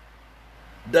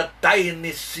the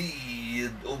tiny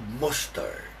seed of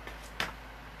mustard.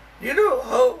 You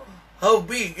know how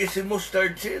big is a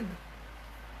mustard seed?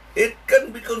 It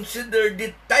can be considered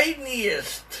the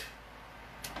tiniest,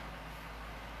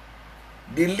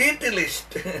 the littlest,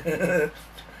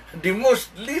 the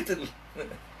most little,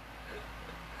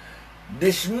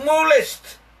 the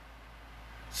smallest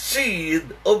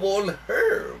seed of all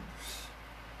herbs.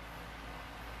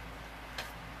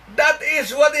 That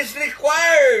is what is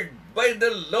required by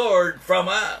the Lord from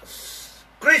us,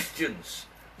 Christians,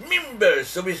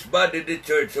 members of His body, the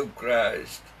Church of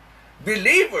Christ,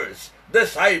 believers,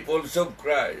 disciples of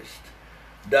Christ.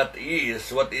 That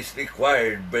is what is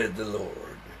required by the Lord.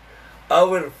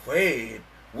 Our faith,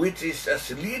 which is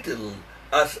as little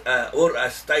as or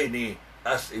as tiny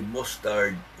as a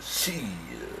mustard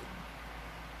seed.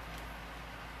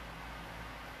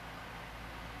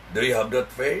 Do you have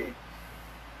that faith?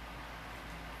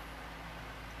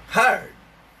 Hard.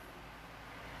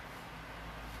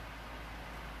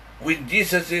 When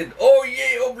Jesus said, "O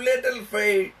ye of little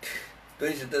faith,"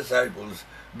 to his disciples,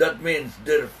 that means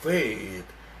their faith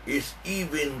is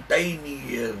even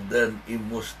tinier than a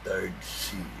mustard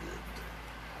seed.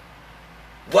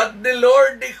 What the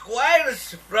Lord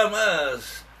requires from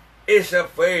us is a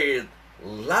faith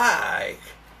like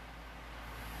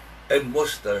a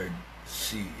mustard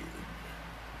seed.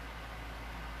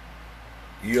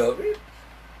 You have it?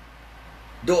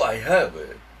 Do I have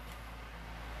it?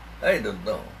 I don't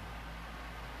know.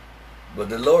 But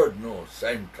the Lord knows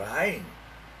I'm trying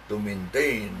to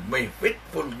maintain my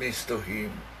faithfulness to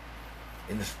Him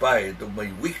in spite of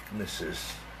my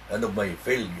weaknesses and of my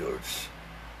failures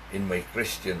in my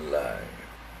Christian life.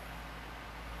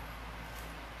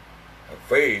 A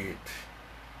faith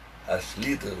as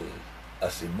little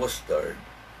as a mustard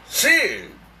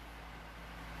seed.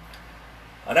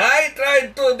 And I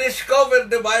tried to discover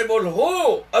the Bible,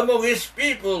 who among His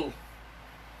people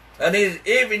and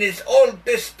even His Old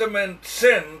Testament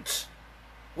saints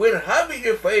were having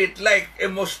a faith like a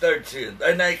mustard seed,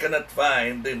 and I cannot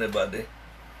find anybody.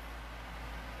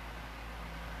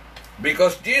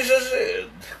 Because Jesus said,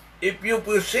 if you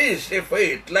possess a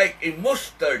faith like a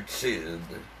mustard seed,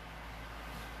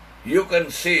 you can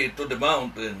say to the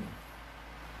mountain,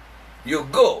 you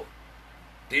go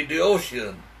to the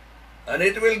ocean, and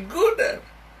it will go there.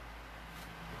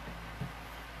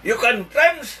 You can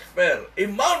transfer a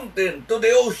mountain to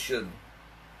the ocean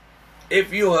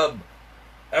if you have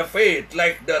a faith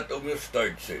like that of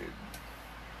mustard seed.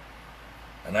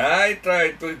 And I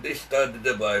tried to study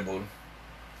the Bible.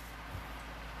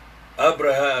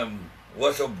 Abraham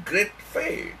was of great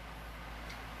faith,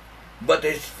 but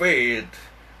his faith,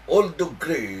 although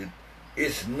great,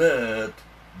 is not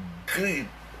great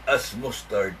as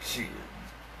mustard seed,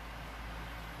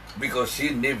 because he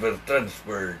never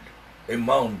transferred a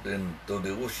mountain to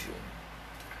the ocean.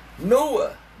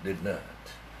 Noah did not.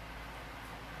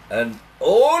 And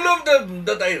all of them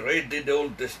that I read in the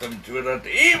Old Testament were not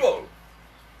able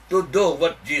to do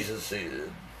what Jesus said.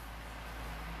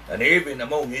 And even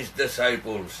among his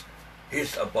disciples,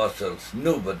 his apostles,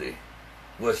 nobody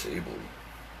was able.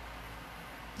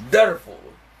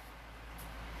 Therefore,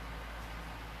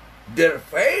 their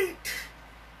faith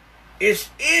is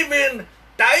even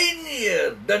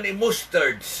tinier than a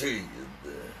mustard seed.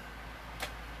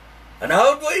 And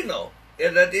how do I know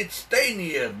that it's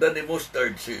tinier than a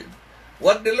mustard seed?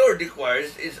 What the Lord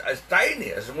requires is as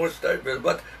tiny as a mustard seed,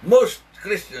 but most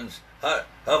Christians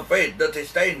have faith that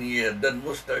is tinier than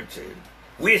mustard seed.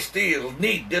 We still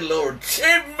need the Lord.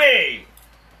 Save me!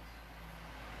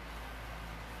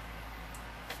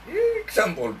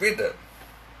 Example, Peter.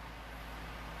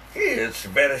 He is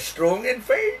very strong in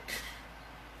faith.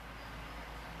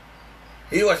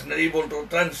 He was not able to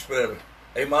transfer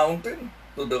a mountain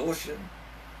to the ocean.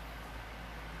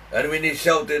 And when he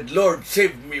shouted, "Lord,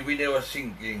 save me," when he was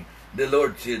sinking, the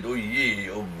Lord said, "O ye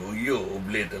of you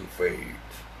of little faith."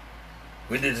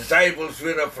 When the disciples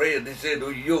were afraid, he said, "O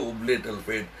you of little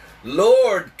faith,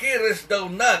 Lord, carest thou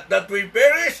not that we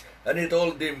perish?" And he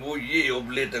told them, "O ye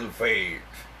of little faith."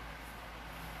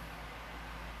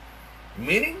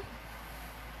 Meaning,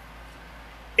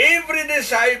 every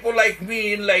disciple like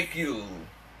me and like you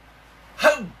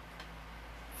have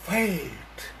faith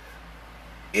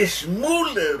is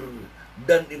smaller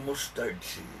than a mustard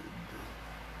seed.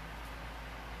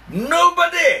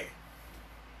 Nobody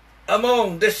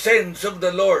among the saints of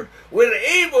the Lord were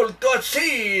able to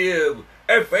achieve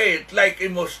a faith like a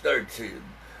mustard seed.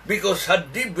 Because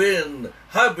had they been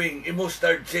having a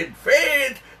mustard seed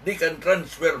faith, they can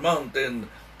transfer mountain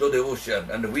to the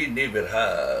ocean, and we never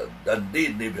had, and they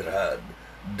never had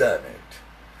done it.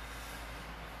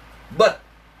 But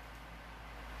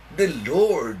the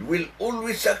Lord will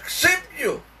always accept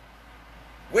you,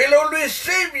 will always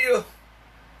save you,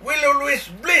 will always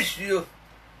bless you,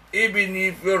 even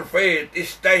if your faith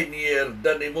is tinier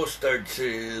than a mustard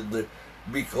seed,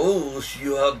 because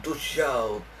you have to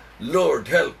shout, "Lord,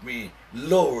 help me,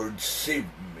 Lord, save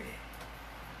me."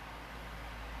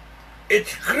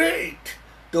 It's great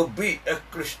to be a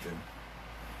Christian.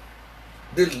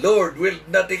 The Lord will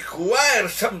not require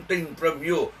something from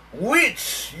you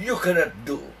which you cannot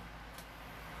do.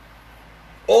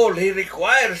 All He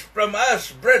requires from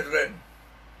us, brethren,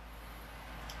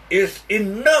 is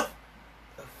enough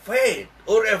faith,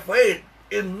 or a faith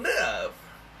enough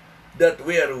that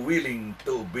we are willing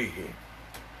to obey Him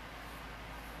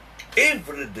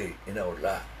every day in our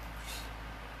lives.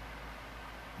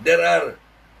 There are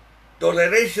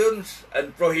tolerations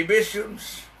and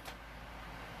prohibitions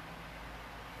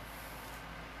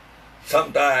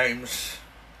Sometimes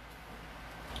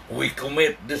we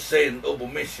commit the sin of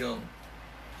omission.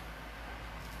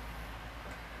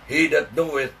 He that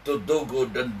knoweth to do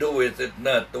good and doeth it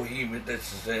not, to him it is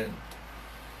sin.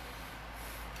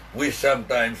 We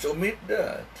sometimes omit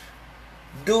that.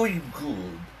 Doing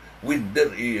good when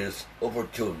there is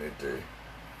opportunity.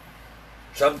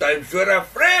 Sometimes we're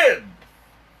afraid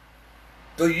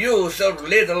to use our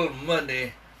little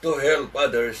money to help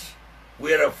others.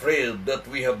 We're afraid that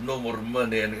we have no more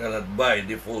money and cannot buy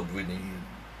the food we need.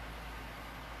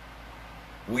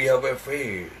 We have a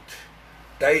faith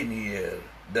tinier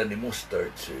than a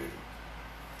mustard seed.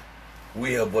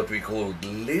 We have what we call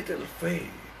little faith.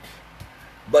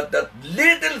 But that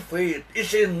little faith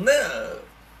is enough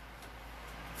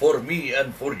for me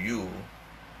and for you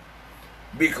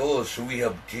because we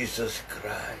have Jesus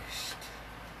Christ.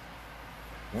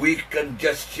 We can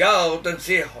just shout and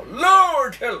say,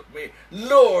 Lord, help me.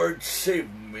 Lord,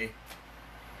 save me.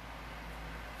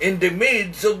 In the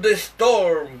midst of the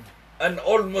storm, an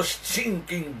almost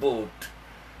sinking boat,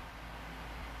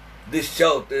 they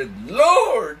shouted,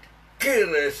 Lord,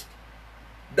 carest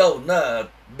thou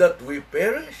not that we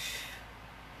perish?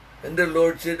 And the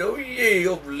Lord said, O ye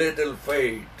of little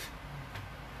faith.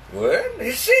 Well,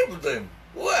 he saved them.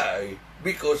 Why?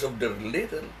 Because of their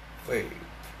little faith.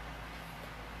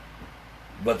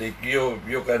 But if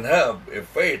you can have a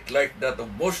faith like that of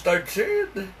mustard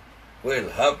seed, well,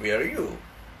 happy are you.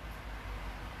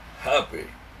 Happy.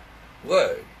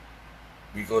 Why?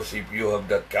 Because if you have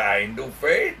that kind of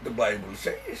faith, the Bible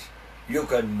says, you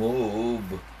can move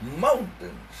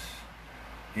mountains.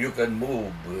 You can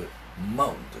move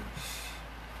mountains.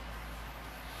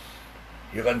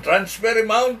 You can transfer a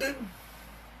mountain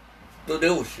to the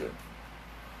ocean.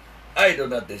 I do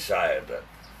not desire that.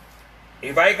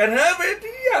 If I can have it,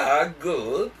 yeah,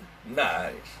 good,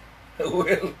 nice,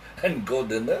 well, and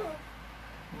good enough.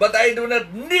 But I do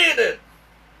not need it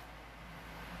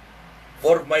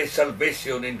for my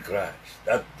salvation in Christ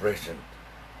at present,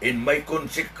 in my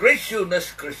consecration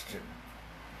as Christian.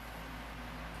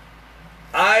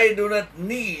 I do not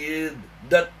need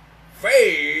that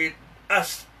faith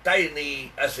as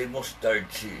tiny as a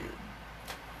mustard seed.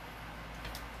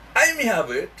 I may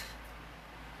have it,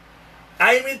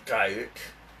 I may try it,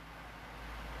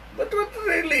 but what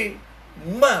really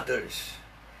matters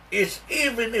is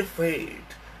even a faith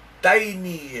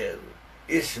tinier,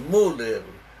 smaller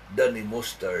than a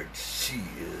mustard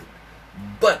seed,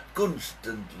 but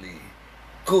constantly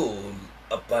call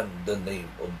upon the name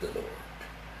of the Lord.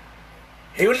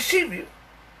 He will save you.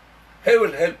 He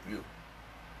will help you.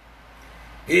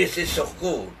 He is so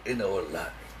good in our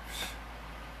lives.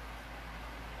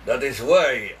 That is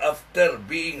why, after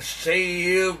being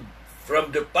saved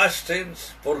from the past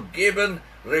sins, forgiven,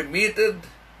 remitted,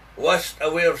 washed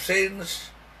away our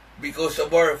sins, because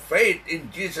of our faith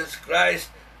in Jesus Christ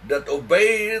that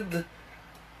obeyed,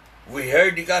 we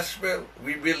heard the gospel,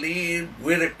 we believed,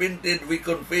 we repented, we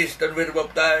confessed, and we were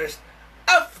baptized.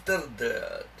 After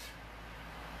that,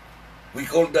 we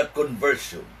call that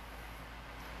conversion.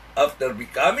 After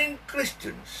becoming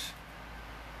Christians,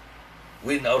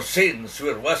 when our sins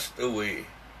were washed away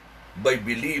by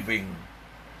believing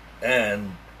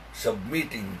and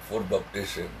submitting for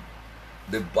baptism,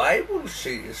 the Bible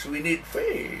says we need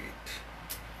faith.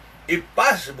 If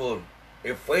possible,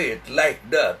 a faith like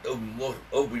that of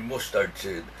a mustard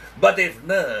seed. But if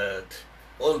not,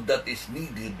 all that is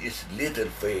needed is little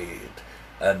faith,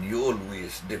 and you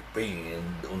always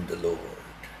depend on the Lord.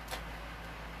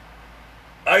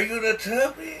 Are you not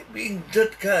happy being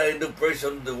that kind of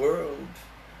person in the world?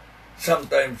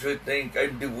 Sometimes we think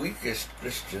I'm the weakest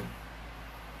Christian.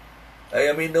 I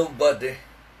am a nobody.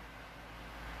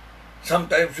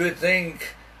 Sometimes we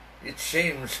think it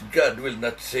seems God will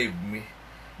not save me.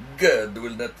 God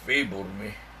will not favor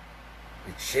me.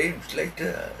 It seems like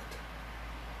that.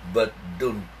 But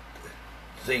don't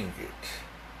think it.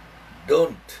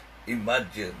 Don't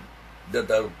imagine that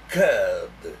our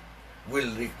God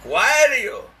will require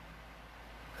you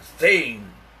a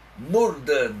thing more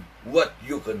than what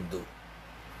you can do.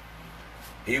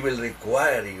 He will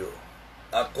require you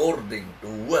according to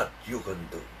what you can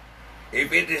do.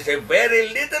 If it is a very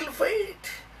little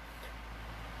faith,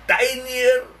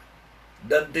 tinier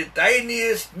than the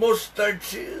tiniest mustard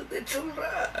seed, it's all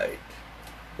right.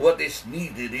 What is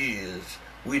needed is,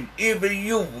 whenever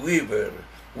you waver,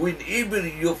 whenever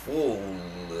you fall,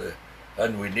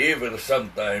 and whenever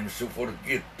sometimes you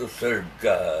forget to serve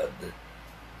God,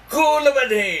 call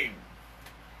upon Him.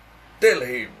 Tell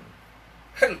Him,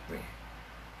 help me,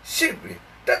 save me.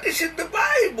 That is in the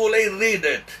Bible, I read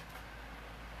it.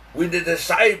 When the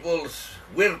disciples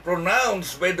were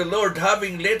pronounced by the Lord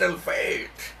having little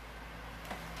faith,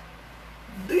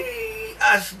 they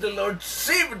asked the Lord,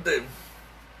 save them.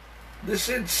 They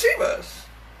said, save us,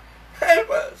 help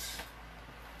us.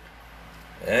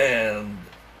 And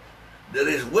there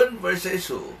is one verse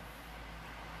also,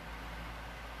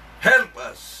 help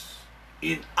us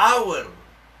in our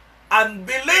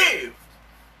unbelief.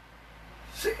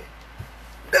 See,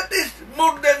 that is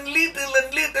more than little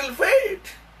and little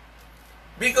faith.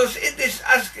 Because it is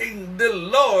asking the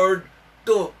Lord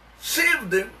to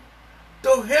save them,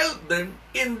 to help them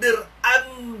in their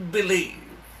unbelief.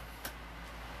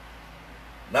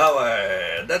 Now,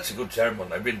 that's a good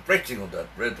sermon. I've been preaching on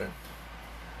that, brethren.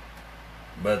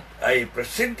 But I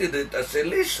presented it as a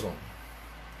lesson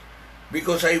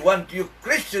because I want you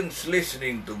Christians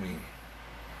listening to me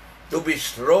to be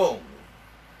strong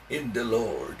in the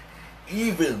Lord,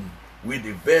 even with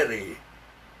a very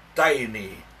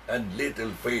tiny and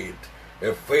little faith,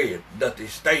 a faith that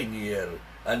is tinier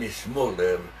and is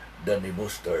smaller than a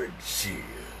mustard seed.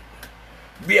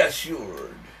 Be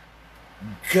assured,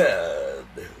 God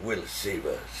will save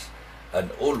us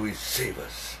and always save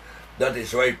us. That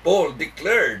is why Paul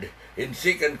declared in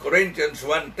 2 Corinthians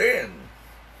 1:10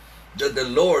 that the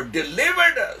Lord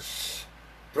delivered us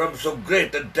from so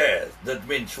great a death. That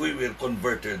means we were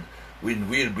converted when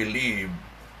we believed,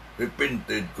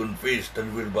 repented, confessed,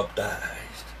 and were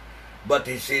baptized. But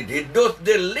he said, he doth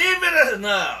deliver us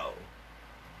now.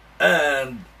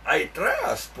 And I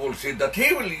trust, Paul said, that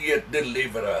he will yet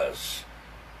deliver us.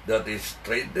 That is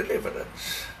straight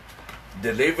deliverance.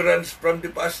 Deliverance from the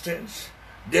past tense,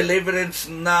 deliverance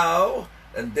now,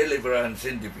 and deliverance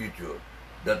in the future.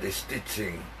 That is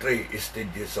teaching 3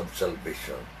 stages of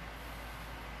salvation.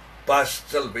 Past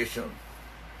salvation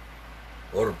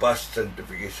or past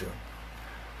sanctification,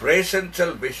 present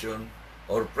salvation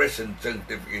or present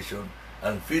sanctification,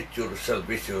 and future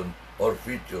salvation or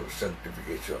future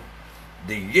sanctification.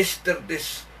 The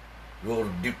yesterday's or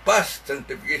the past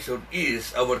sanctification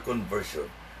is our conversion.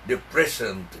 The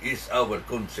present is our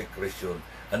consecration,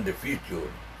 and the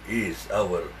future is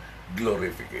our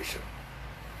glorification.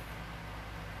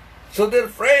 So dear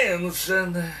friends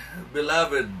and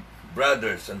beloved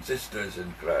brothers and sisters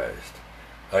in Christ,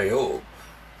 I hope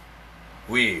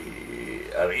we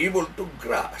are able to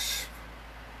grasp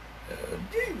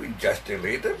just a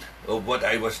little of what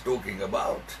I was talking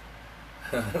about.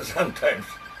 Sometimes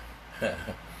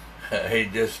I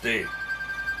just say,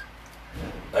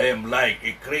 I am like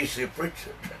a crazy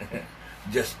preacher,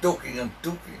 just talking and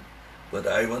talking. But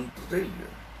I want to tell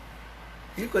you,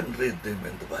 you can read them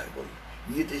in the Bible.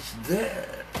 It is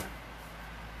there.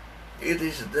 It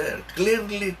is there,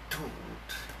 clearly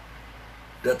taught,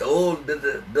 that all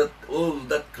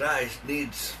that Christ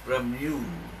needs from you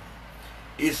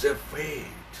is a faith,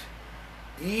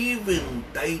 even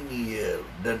tinier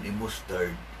than a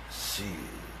mustard seed.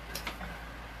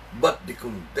 But the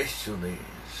condition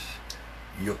is,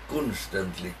 you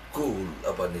constantly call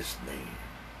upon His name.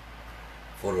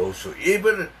 For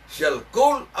whosoever shall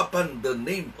call upon the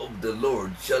name of the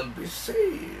Lord shall be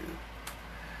saved.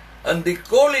 And the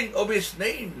calling of His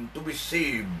name to be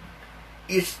saved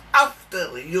is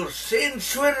after your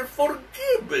sins were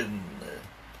forgiven.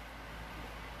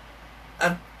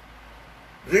 And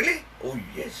really? Oh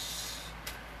yes.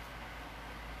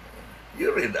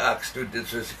 You read Acts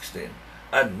 22:16.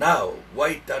 And now,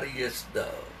 why tarriest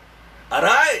thou?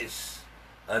 Arise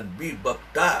and be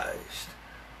baptized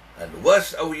and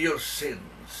wash away your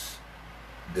sins.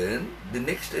 Then, the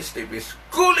next step is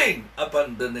calling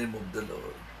upon the name of the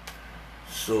Lord.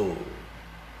 So,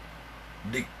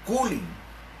 the calling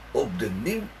of the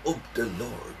name of the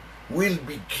Lord will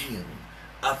begin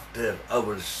after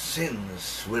our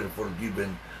sins were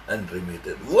forgiven and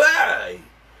remitted. Why?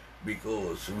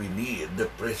 Because we need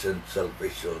the present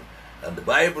salvation. And the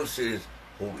Bible says,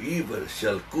 whoever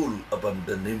shall call upon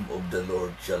the name of the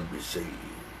Lord shall be saved.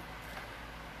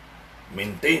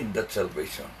 Maintain that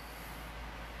salvation.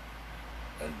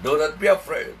 And do not be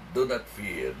afraid, do not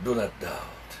fear, do not doubt.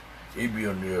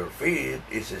 Even your faith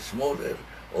is smaller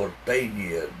or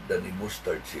tinier than a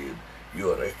mustard seed, you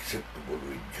are acceptable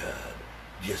with God.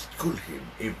 Just call Him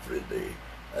every day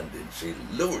and then say,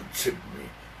 Lord, save me.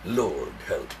 Lord,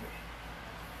 help me.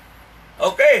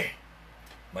 Okay,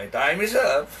 my time is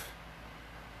up.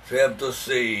 So I have to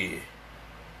say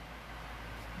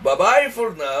bye-bye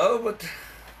for now, but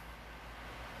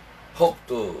hope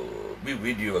to be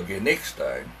with you again next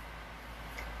time.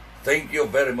 Thank you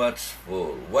very much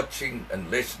for watching and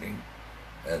listening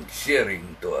and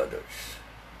sharing to others.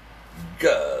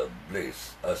 God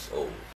bless us all.